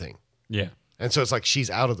actually a good thing. Yeah. And so it's like she's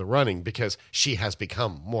out of the running because she has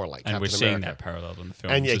become more like Captain America. And we're seeing that parallel in the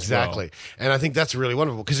films and exactly. as well. And I think that's really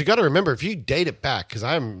wonderful because you got to remember, if you date it back, because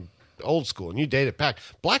I'm old school, and you date it back,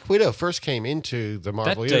 Black Widow first came into the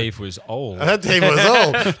Marvel. That Dave was old. That Dave was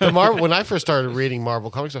old. When I first started reading Marvel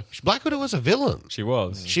comics, Black Widow was a villain. She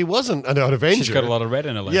was. She wasn't an Avenger. She's got a lot of red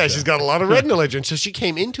in her ledger. Yeah, she's got a lot of red in her ledger. And so she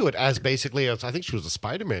came into it as basically, I think she was a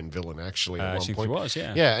Spider-Man villain, actually, at one point. She was,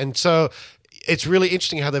 yeah. Yeah, and so it's really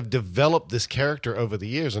interesting how they've developed this character over the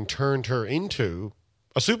years and turned her into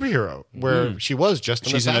a superhero, where she was just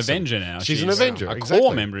an She's an assassin. Avenger now. She's an Avenger, a exactly.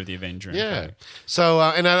 core member of the Avenger. in Yeah. fact. So,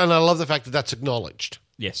 and I love the fact that that's acknowledged.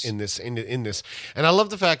 Yes. In this, and I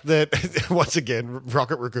love the fact that once again,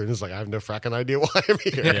 Rocket Raccoon is like, I have no fracking idea why I'm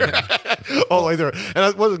here. All the way through.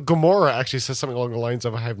 And Gamora actually says something along the lines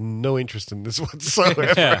of, I have no interest in this whatsoever.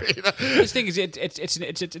 Yeah. You know? This thing is,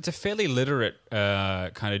 it's a fairly literate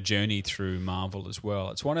kind of journey through Marvel as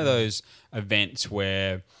well. It's one of those events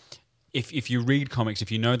where if you read comics,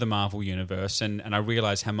 if you know the Marvel universe, and I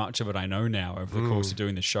realize how much of it I know now over the course of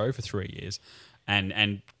doing the show for 3 years,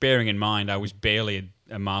 and bearing in mind I was barely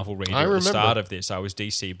a Marvel reader at the start of this. I was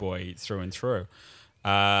DC boy through and through.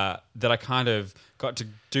 That I kind of got to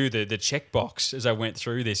do the checkbox as I went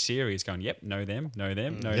through this series, going, "Yep, know them,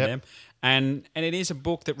 and it is a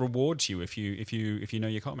book that rewards you if you know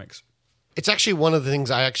your comics. It's actually one of the things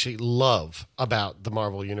I actually love about the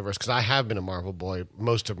Marvel universe, because I have been a Marvel boy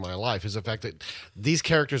most of my life, is the fact that these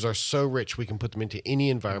characters are so rich we can put them into any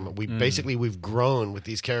environment. We've grown with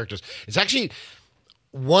these characters. It's actually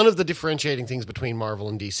one of the differentiating things between Marvel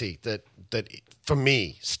and DC that for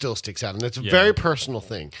me still sticks out, and it's a very personal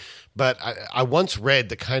thing. But I once read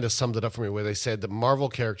that kind of summed it up for me, where they said that Marvel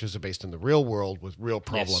characters are based in the real world with real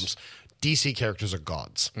problems. DC characters are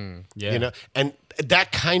gods. Yeah. You know, and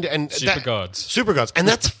that kind of Super gods, and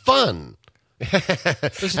that's fun.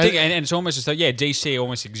 That's the thing, and it's almost as though DC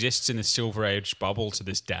almost exists in the Silver Age bubble to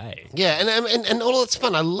this day. Yeah, and all that's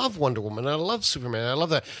fun. I love Wonder Woman. I love Superman. I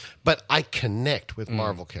love that, but I connect with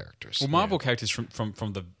Marvel characters. Well, Marvel characters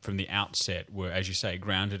from the outset were, as you say,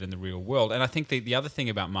 grounded in the real world. And I think the other thing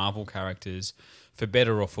about Marvel characters, for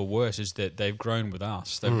better or for worse, is that they've grown with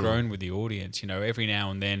us. They've grown with the audience. You know, every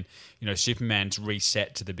now and then, Superman's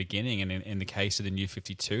reset to the beginning, and in the case of the New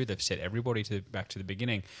 52, they've set everybody back to the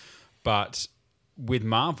beginning. But with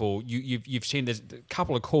Marvel, you've seen there's a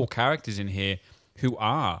couple of cool characters in here who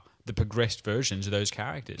are the progressed versions of those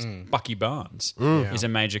characters. Bucky Barnes is a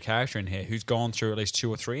major character in here who's gone through at least 2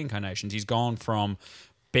 or 3 incarnations. He's gone from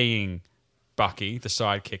being Bucky, the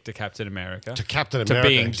sidekick, to Captain America, to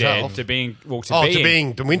being himself. dead, to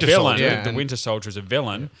being the Winter villain. Soldier. The Winter Soldier is a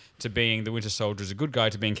villain, to being the Winter Soldier as a good guy,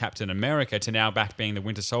 to being Captain America, to now back being the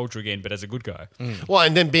Winter Soldier again, but as a good guy. Well,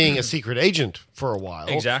 and then being a secret agent for a while,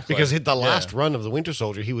 exactly, because the last run of the Winter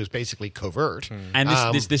Soldier, he was basically covert. And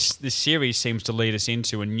this series seems to lead us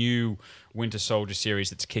into a new Winter Soldier series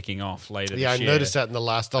that's kicking off later this year. Yeah, I noticed that in the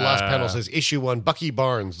last panel says issue 1, Bucky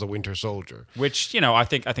Barnes, the Winter Soldier. Which, I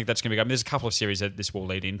think that's going to be good. I mean, there's a couple of series that this will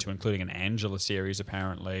lead into, including an Angela series,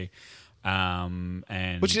 apparently.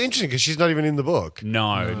 And which is interesting because she's not even in the book.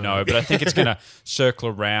 No, but I think it's going to circle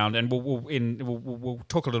around, and we'll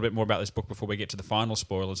talk a little bit more about this book before we get to the final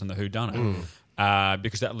spoilers and the whodunit,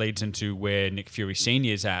 because that leads into where Nick Fury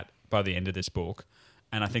Sr. is at by the end of this book.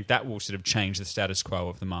 And I think that will sort of change the status quo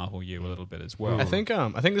of the Marvel U a little bit as well. I think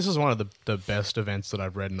this is one of the best events that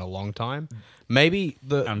I've read in a long time. Maybe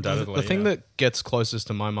the thing that gets closest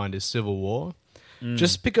to my mind is Civil War,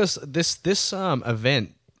 just because this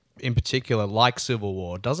event in particular, like Civil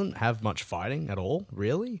War, doesn't have much fighting at all.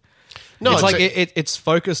 Really, no. It's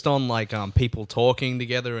focused on people talking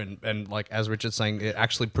together, and like as Richard's saying, it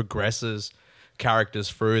actually progresses characters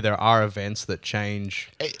through. There are events that change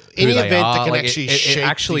any event are. that can actually shape it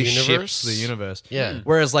actually the universe. shifts the universe. Yeah.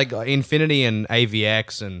 Whereas like Infinity and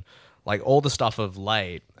AVX and like all the stuff of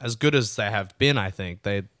late, as good as they have been, I think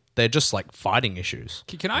they're just like fighting issues.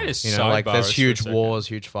 Can I just like sidebar there's us huge for a wars,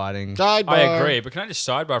 huge fighting. Sidebar. I agree, but can I just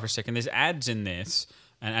sidebar for a second? There's ads in this,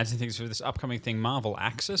 and ads and things for this upcoming thing, Marvel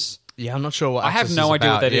Axis. Yeah, I'm not sure what I have Axis no is idea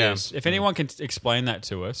about. what that is. If anyone can explain that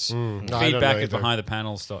to us, feedback at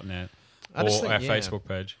behindthepanels.net or our Facebook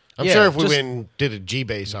page. I'm sure if we went and did a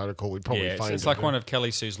G-Base article, we'd probably find it. It's like one of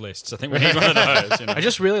Kelly Sue's lists. I think we need one of those. I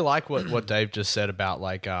just really like what Dave just said about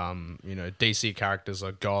like DC characters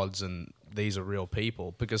are gods and these are real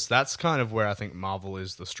people, because that's kind of where I think Marvel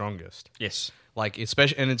is the strongest. Yes. Like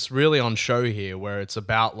especially, and it's really on show here where it's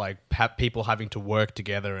about like people having to work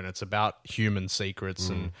together, and it's about human secrets,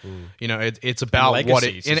 and it's about what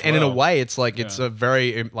it, and in a way, it's like it's a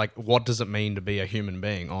very like what does it mean to be a human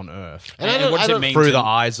being on Earth, and what does it mean through the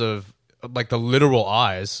eyes of like the literal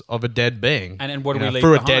eyes of a dead being, and what do we leave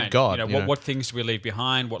through behind? A dead god? What things do we leave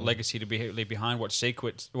behind? What legacy do we leave behind? What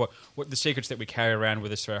secrets? What the secrets that we carry around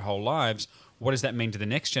with us for our whole lives? what does that mean to the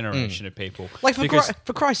next generation of people? Like,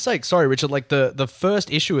 for Christ's sake, sorry, Richard, like the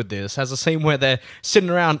first issue of this has a scene where they're sitting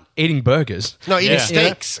around eating burgers. No, eating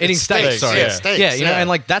steaks. Eating steaks, sorry. Yeah, steaks. Yeah, you know, and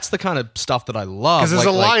like that's the kind of stuff that I love. Because there's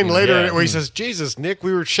a line later in it where he Mm. says, Jesus, Nick,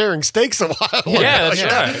 we were sharing steaks a while ago. Yeah, that's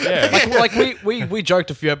right. Yeah. like we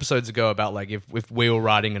joked a few episodes ago about like if we were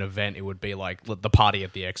writing an event, it would be like the party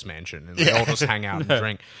at the X Mansion, and they all just hang out and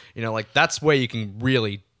drink. You know, like that's where you can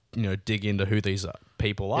really dig into who these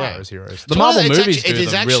people are as heroes. The Marvel movies do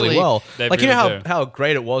them really well. Like, you know how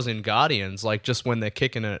great it was in Guardians, like just when they're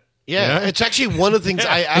kicking it. Yeah, it's actually one of the things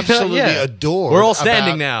I absolutely adore. We're all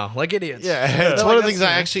standing now, like idiots. Yeah, it's one of the things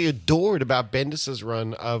I actually adored about Bendis'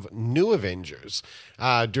 run of New Avengers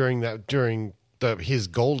during his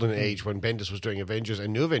golden age when Bendis was doing Avengers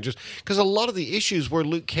and New Avengers, because a lot of the issues were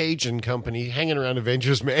Luke Cage and company hanging around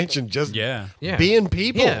Avengers Mansion just being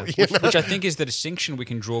people. Yeah. Which I think is the distinction we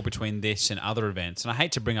can draw between this and other events. And I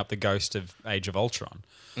hate to bring up the ghost of Age of Ultron,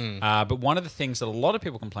 but one of the things that a lot of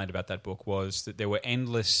people complained about that book was that there were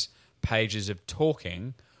endless pages of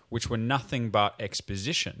talking which were nothing but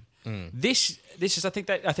exposition. This is I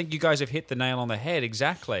think you guys have hit the nail on the head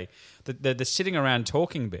exactly. The sitting around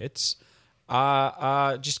talking bits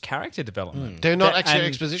are just character development. They're not actually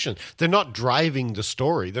exposition. They're not driving the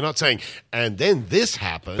story. They're not saying, and then this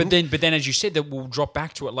happened. But then, as you said, that we'll drop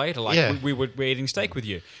back to it later. Like we're eating steak with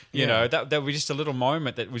you. You know, that was just a little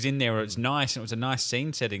moment that was in there where it's nice and it was a nice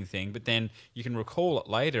scene setting thing. But then you can recall it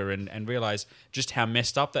later and realize just how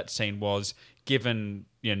messed up that scene was, given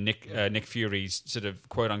Nick Fury's sort of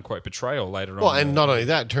quote unquote betrayal later on. Well, and not only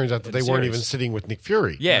that, it turns out that they weren't even sitting with Nick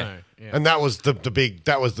Fury. Yeah. No. And that was the big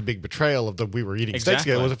betrayal of the we were eating steaks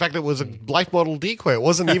together, was the fact that it was a life model decoy. It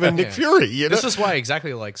wasn't even Nick Fury. You know? This is why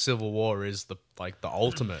exactly like Civil War is the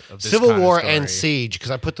ultimate of this Civil kind War of story. and Siege, because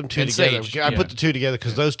I put them two And together. Siege, I put the two together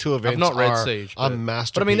because those two events I've not read are Siege, a but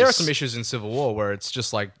masterpiece. I mean, there are some issues in Civil War where it's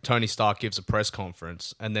just like Tony Stark gives a press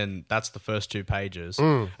conference, and then that's the first 2 pages,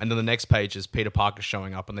 and then the next page is Peter Parker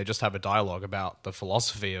showing up, and they just have a dialogue about the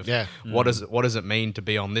philosophy of what does it mean to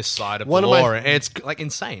be on this side of the law, and it's like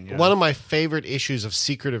insane. You know? One of my favorite issues of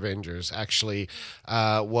Secret Avengers actually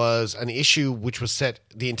was an issue which was set.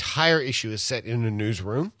 The entire issue is set in a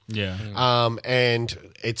newsroom. Yeah. And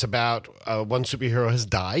it's about one superhero has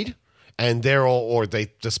died, and they're all, the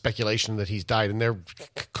speculation that he's died, and they're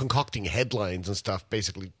concocting headlines and stuff,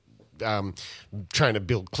 basically trying to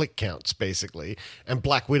build click counts, basically. And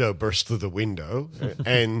Black Widow bursts through the window,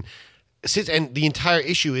 and the entire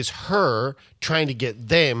issue is her trying to get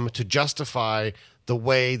them to justify the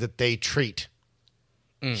way that they treat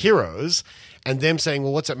heroes, and them saying,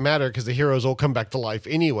 well, what's it matter, because the heroes all come back to life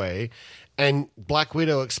anyway, and Black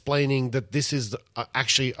Widow explaining that this is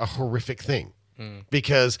actually a horrific thing,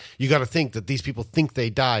 because you got to think that these people think they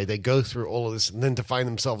die, they go through all of this, and then to find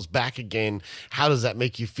themselves back again, how does that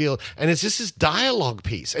make you feel? And it's just this dialogue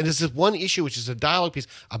piece, and it's this one issue which is a dialogue piece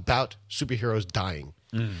about superheroes dying,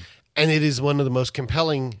 and it is one of the most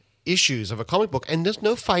compelling issues of a comic book, and there's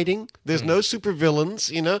no fighting, there's no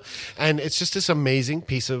supervillains, and it's just this amazing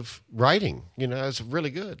piece of writing. It's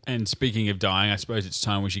really good. And speaking of dying, I suppose it's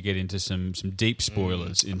time we should get into some deep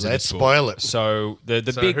spoilers. Into Let's this book. spoil it. So the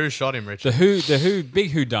big who shot him, Richard? The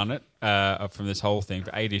big whodunit from this whole thing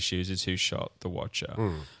for 8 issues is who shot the Watcher,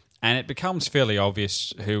 and it becomes fairly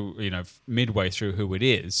obvious who midway through who it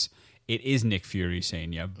is. It is Nick Fury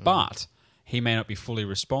Sr., but he may not be fully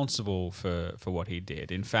responsible for what he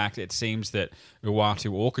did. In fact, it seems that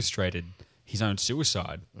Uatu orchestrated his own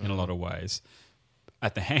suicide in a lot of ways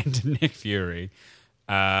at the hand of Nick Fury.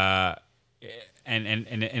 And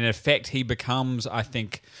in effect, he becomes, I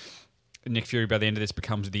think, Nick Fury by the end of this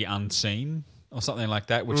becomes the Unseen or something like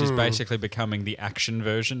that, which is basically becoming the action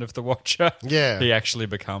version of the Watcher. Yeah. He actually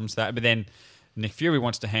becomes that. But then Nick Fury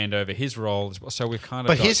wants to hand over his role, so we've kind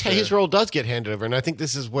of. But his role does get handed over, and I think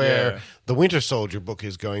this is where the Winter Soldier book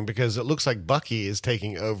is going, because it looks like Bucky is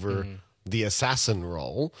taking over the assassin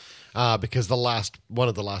role, because one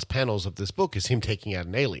of the last panels of this book is him taking out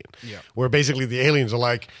an alien, where basically the aliens are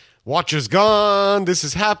like, Watcher's gone, this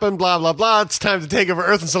has happened, blah, blah, blah, it's time to take over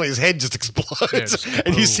Earth, and suddenly his head just explodes,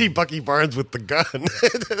 and you see Bucky Barnes with the gun.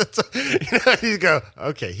 You go,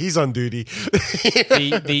 okay, he's on duty.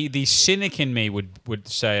 The cynic in me would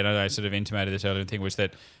say, and I sort of intimated this earlier thing, was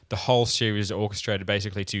that the whole series is orchestrated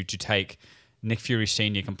basically to take Nick Fury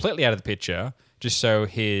Sr. completely out of the picture, just so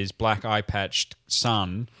his black eye-patched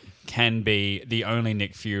son can be the only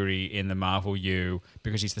Nick Fury in the Marvel U,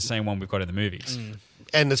 because he's the same one we've got in the movies.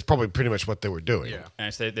 And that's probably pretty much what they were doing. Yeah.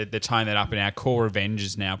 And so they're tying that up, and our core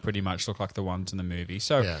Avengers now pretty much look like the ones in the movie.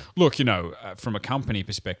 So, look, from a company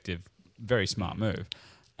perspective, very smart move.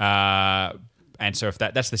 And so if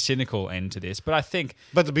that's the cynical end to this. But I think...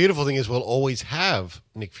 But the beautiful thing is we'll always have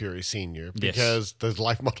Nick Fury Sr. because there's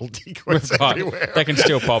life model decoys everywhere. They can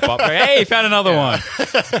still pop up. Like, hey, found another one.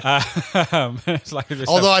 It's like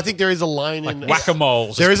although I think there is a line in...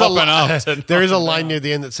 whack-a-moles. There is a line near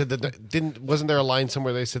the end that said that... Wasn't there a line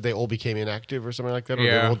somewhere they said they all became inactive or something like that? Or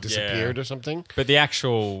they all disappeared or something? But the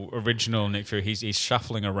actual original Nick Fury, he's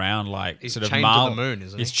shuffling around like... He's sort of chained to the moon,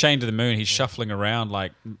 isn't he? He's chained to the moon. He's shuffling around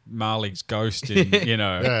like Marley's ghost in,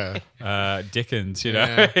 Dickens,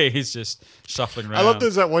 He's just shuffling around. I love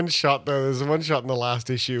there's that one shot, though. There's one shot in the last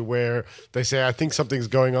issue where they say, I think something's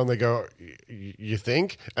going on. They go, you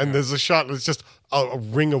think? And there's a shot that's just a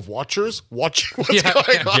ring of watchers watching what's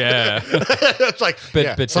going on. Yeah. It's like,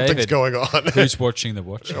 but something's David, going on. Who's watching the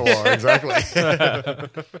watchers? Oh, exactly.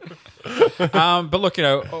 But look,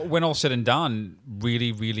 when all said and done,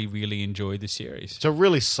 really, really, really enjoyed the series. It's a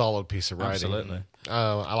really solid piece of writing. Absolutely.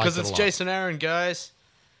 I like it because it's Jason Aaron, guys.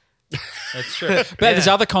 That's true. But there's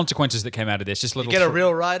other consequences that came out of this. Just little. You get a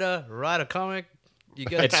real writer, write a comic. You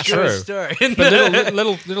get it's a true. story. But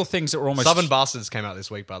little things that were almost... Southern Bastards came out this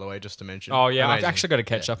week, by the way, just to mention. Oh, yeah. Amazing. I've actually got to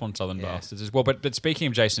catch up on Southern Bastards as well. But speaking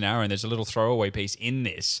of Jason Aaron, there's a little throwaway piece in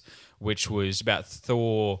this, which was about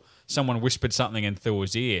Thor. Someone whispered something in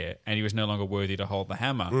Thor's ear, and he was no longer worthy to hold the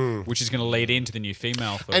hammer, which is going to lead into the new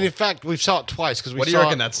female Thor. And in fact, we've saw it twice. Because what do you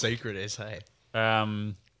reckon that secret is, hey?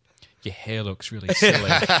 Your hair looks really silly.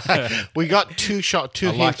 We got two hints.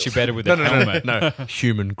 I liked you better with the helmet. No.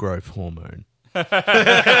 Human growth hormone.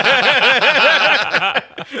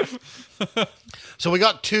 So we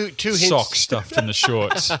got two hints. Sock stuffed in the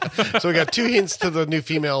shorts. So we got two hints to the new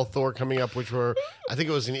female Thor coming up, which were, I think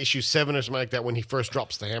it was in issue 7 or something like that, when he first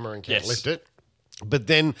drops the hammer and can't lift it. But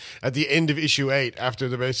then at the end of issue 8, after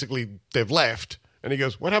they've left, and he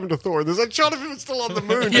goes, what happened to Thor? There's a shot of him still on the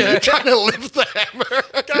moon trying to lift the hammer.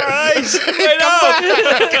 Guys, wait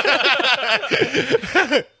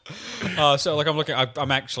up! So like I'm looking, I'm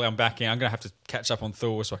back in. I'm gonna have to catch up on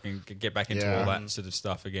Thor so I can get back into all that sort of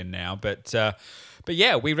stuff again now. But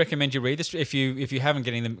yeah, we recommend you read this if you haven't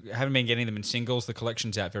been getting them in singles. The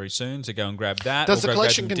collection's out very soon, so go and grab that. Does the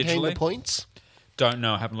collection contain the points? Don't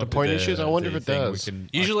know. I haven't looked at the point issues. I wonder if it does.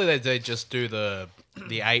 Usually they just do the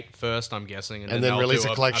 8 first, I'm guessing, and then release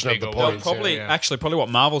a collection of the points. Probably what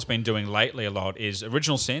Marvel's been doing lately a lot is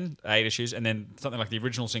Original Sin 8 issues, and then something like the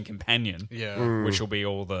Original Sin Companion, which will be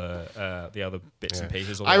all the other bits and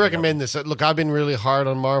pieces. I recommend this. Look, I've been really hard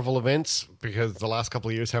on Marvel events because the last couple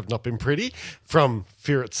of years have not been pretty. From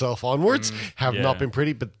Fear itself onwards, have not been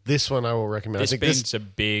pretty. But this one I will recommend. This being a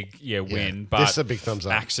big win, but this is a big thumbs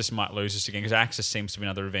up. Axis might lose this again because Axis seems to be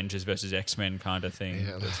another Avengers versus X-Men kind of thing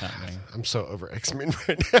that's happening. I'm so over X-Men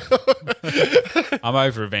right now. I'm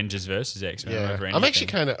over Avengers versus X-Men. Yeah. I'm over anything. I'm actually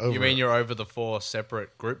kind of over. You mean you're over the 4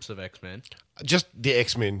 separate groups of X-Men? Just the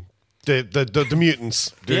X-Men. The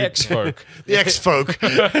mutants. The X-folk. The X-folk.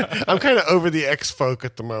 I'm kind of over the X-folk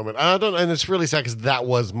at the moment. And it's really sad because that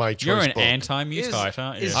was my choice. You're an book. anti-mutite,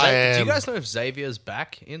 aren't you? I am. Do you guys know if Xavier's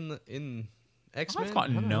back in X-Men? I've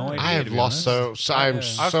got no idea. I have lost I'm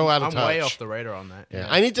so out of touch. I'm way off the radar on that. Yeah.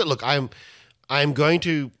 I need to look. I'm going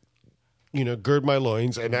to gird my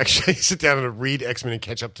loins and actually sit down and read X-Men and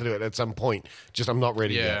catch up to it at some point. Just I'm not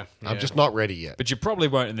ready yet. I'm just not ready yet. But you probably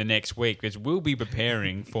won't in the next week because we'll be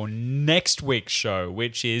preparing for next week's show,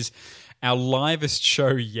 which is our livest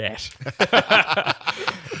show yet.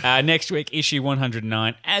 Next week, issue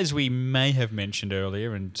 109, as we may have mentioned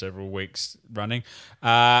earlier in several weeks running,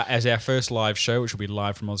 as our first live show, which will be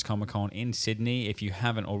live from Oz Comic Con in Sydney. If you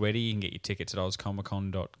haven't already, you can get your tickets at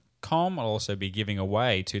ozcomiccon.com. I'll also be giving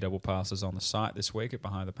away 2 double passes on the site this week at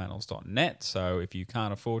behindthepanels.net. So if you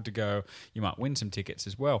can't afford to go, you might win some tickets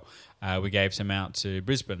as well. We gave some out to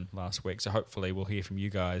Brisbane last week, so hopefully we'll hear from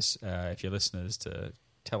you guys, if you're listeners, to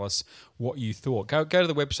tell us what you thought. Go to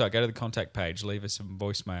the website, go to the contact page, leave us some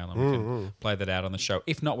voicemail, and we can play that out on the show.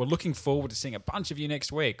 If not, we're looking forward to seeing a bunch of you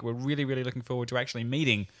next week. We're really, really looking forward to actually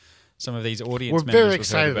meeting some of these audience members. We're very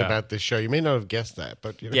excited about this show. You may not have guessed that,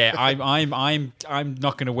 but yeah, I'm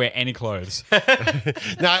not going to wear any clothes.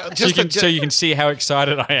 Now, so you can see how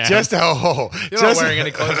excited I am. You're not wearing any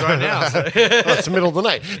clothes right now. So. It's the middle of the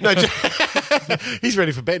night. No, he's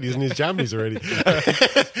ready for bed. He's in his jammies already.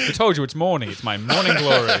 I told you it's morning. It's my morning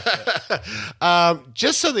glory.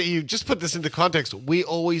 Just so that you just put this into context, we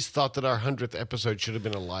always thought that our 100th episode should have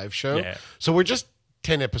been a live show. Yeah. So we're just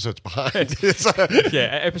 10 episodes behind. Yeah,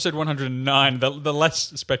 episode 109, the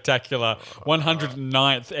less spectacular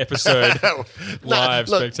 109th episode live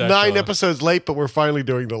spectacular. 9 episodes late, but we're finally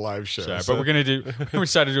doing the live show. But we're going to do. We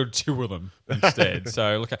decided to do 2 of them instead.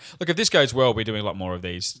 So look, if this goes well, we're doing a lot more of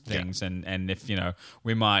these things, and if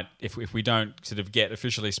we might, if we don't sort of get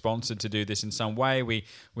officially sponsored to do this in some way, we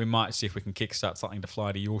might see if we can kickstart something to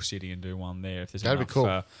fly to your city and do one there. If there's That'd be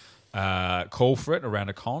cool. Call for it around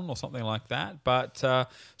a con or something like that. But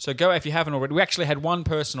so go if you haven't already. We actually had one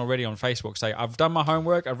person already on Facebook say, I've done my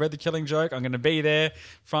homework, I've read The Killing Joke, I'm going to be there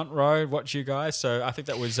front row, watch you guys. So I think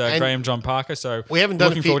that was Graham John Parker. So we haven't done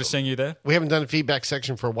looking forward to seeing you there. We haven't done a feedback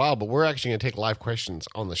section for a while, but we're actually going to take live questions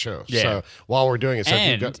on the show. Yeah. So while we're doing it, so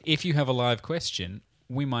if you have a live question,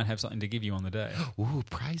 we might have something to give you on the day. Ooh,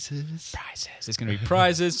 prizes. There's going to be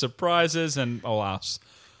prizes, surprises, and all us.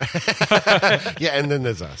 Yeah, and then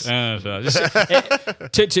there's us.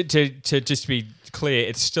 To just be clear,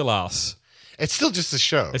 it's still us. It's still just a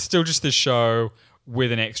show. It's still just the show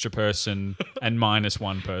with an extra person and minus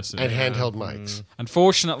one person. And handheld mics.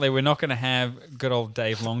 Unfortunately, we're not going to have good old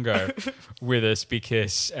Dave Longo with us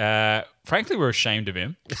because, frankly, we're ashamed of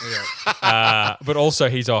him. But also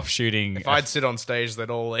he's off shooting. If I'd sit on stage, they'd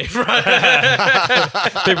all leave. Right?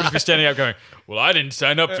 People would be standing up going, well, I didn't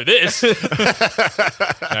sign up for this.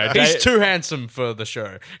 He's too handsome for the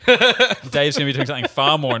show. Dave's going to be doing something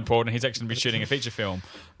far more important. He's actually going to be shooting a feature film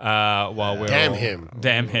while we're Damn him.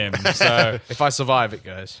 So if I survive it,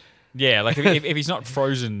 guys. Yeah, like if he's not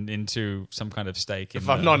frozen into some kind of steak. If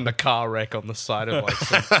I'm not in a car wreck on the side of like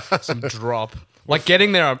some drop. Like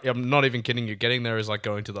getting there, I'm not even kidding you. Getting there is like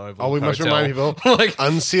going to the Oval. We Hotel. must remind people, like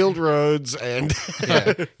unsealed roads and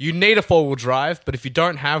you need a 4-wheel drive, but if you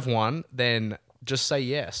don't have one, then just say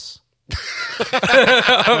yes.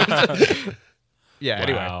 Yeah. Wow.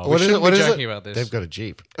 Anyway, what is it? What is joking it? about this. They've got a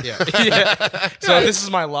Jeep. Yeah. So this is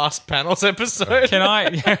my last panels episode. Can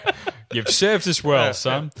I? You've served us well,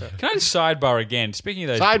 son. Can I just sidebar again? Speaking of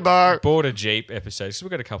those Sidebar. Border Jeep episodes, because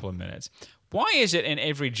we've got a couple of minutes. Why is it in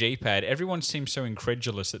every Jeep ad, everyone seems so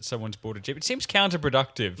incredulous that someone's bought a Jeep? It seems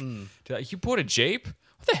counterproductive. To, like, you bought a Jeep?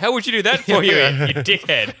 What the hell would you do that for, you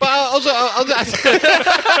dickhead? But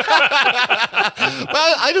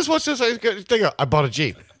I just watched this thing. I bought a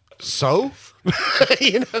Jeep. So?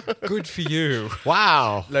 Good for you.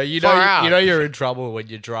 Wow. No, you know you're in trouble when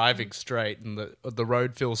you're driving straight and the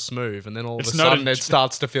road feels smooth, and then all of a sudden it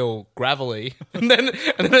starts to feel gravelly, and then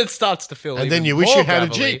it starts to feel. And then you wish you had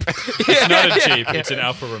gravelly. a Jeep. It's not a Jeep. It's an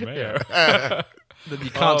Alfa Romeo. Then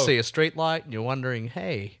you can't see a street light, and you're wondering,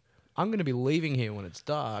 hey, I'm going to be leaving here when it's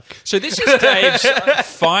dark. So this is Dave's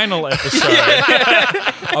final episode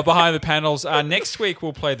of Behind the Panels. Next week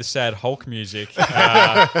we'll play the sad Hulk music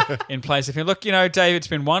in place of him. Look, Dave, it's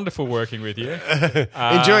been wonderful working with you.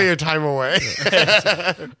 Enjoy your time away.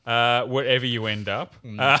 Wherever you end up.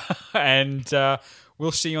 And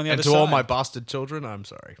we'll see you on the other side. And to all my bastard children, I'm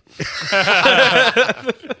sorry.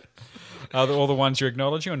 Are all the ones you're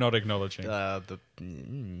acknowledging or not acknowledging?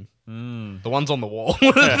 The ones on the wall.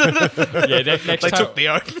 Yeah, next they time, took the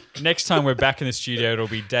oath. Next time we're back in the studio, it'll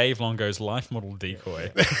be Dave Longo's life model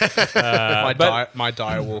decoy. My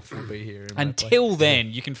dire wolf will be here. Until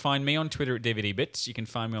then, you can find me on Twitter at DVDBits. You can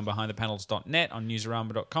find me on BehindThePanels.net, on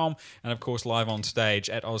Newsarama.com, and of course live on stage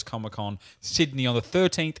at OzComicCon Sydney on the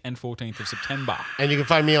 13th and 14th of September. And you can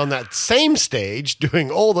find me on that same stage doing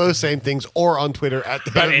all those same things, or on Twitter at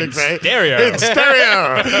in stereo. In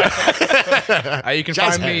stereo. You can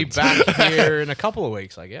Jazz find me hands. back here in a couple of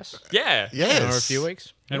weeks, I guess. Yeah. Yes. Or a few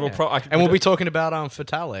weeks. And Yeah. we'll be talking about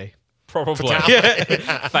Fatale. Probably.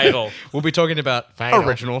 Fatal. We'll be talking about Fatal.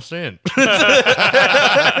 Original Sin.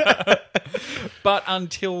 But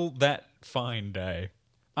until that fine day,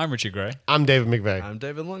 I'm Richard Gray. I'm David McVeigh. I'm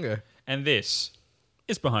David Longo. And this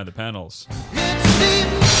is Behind the Panels. It's me,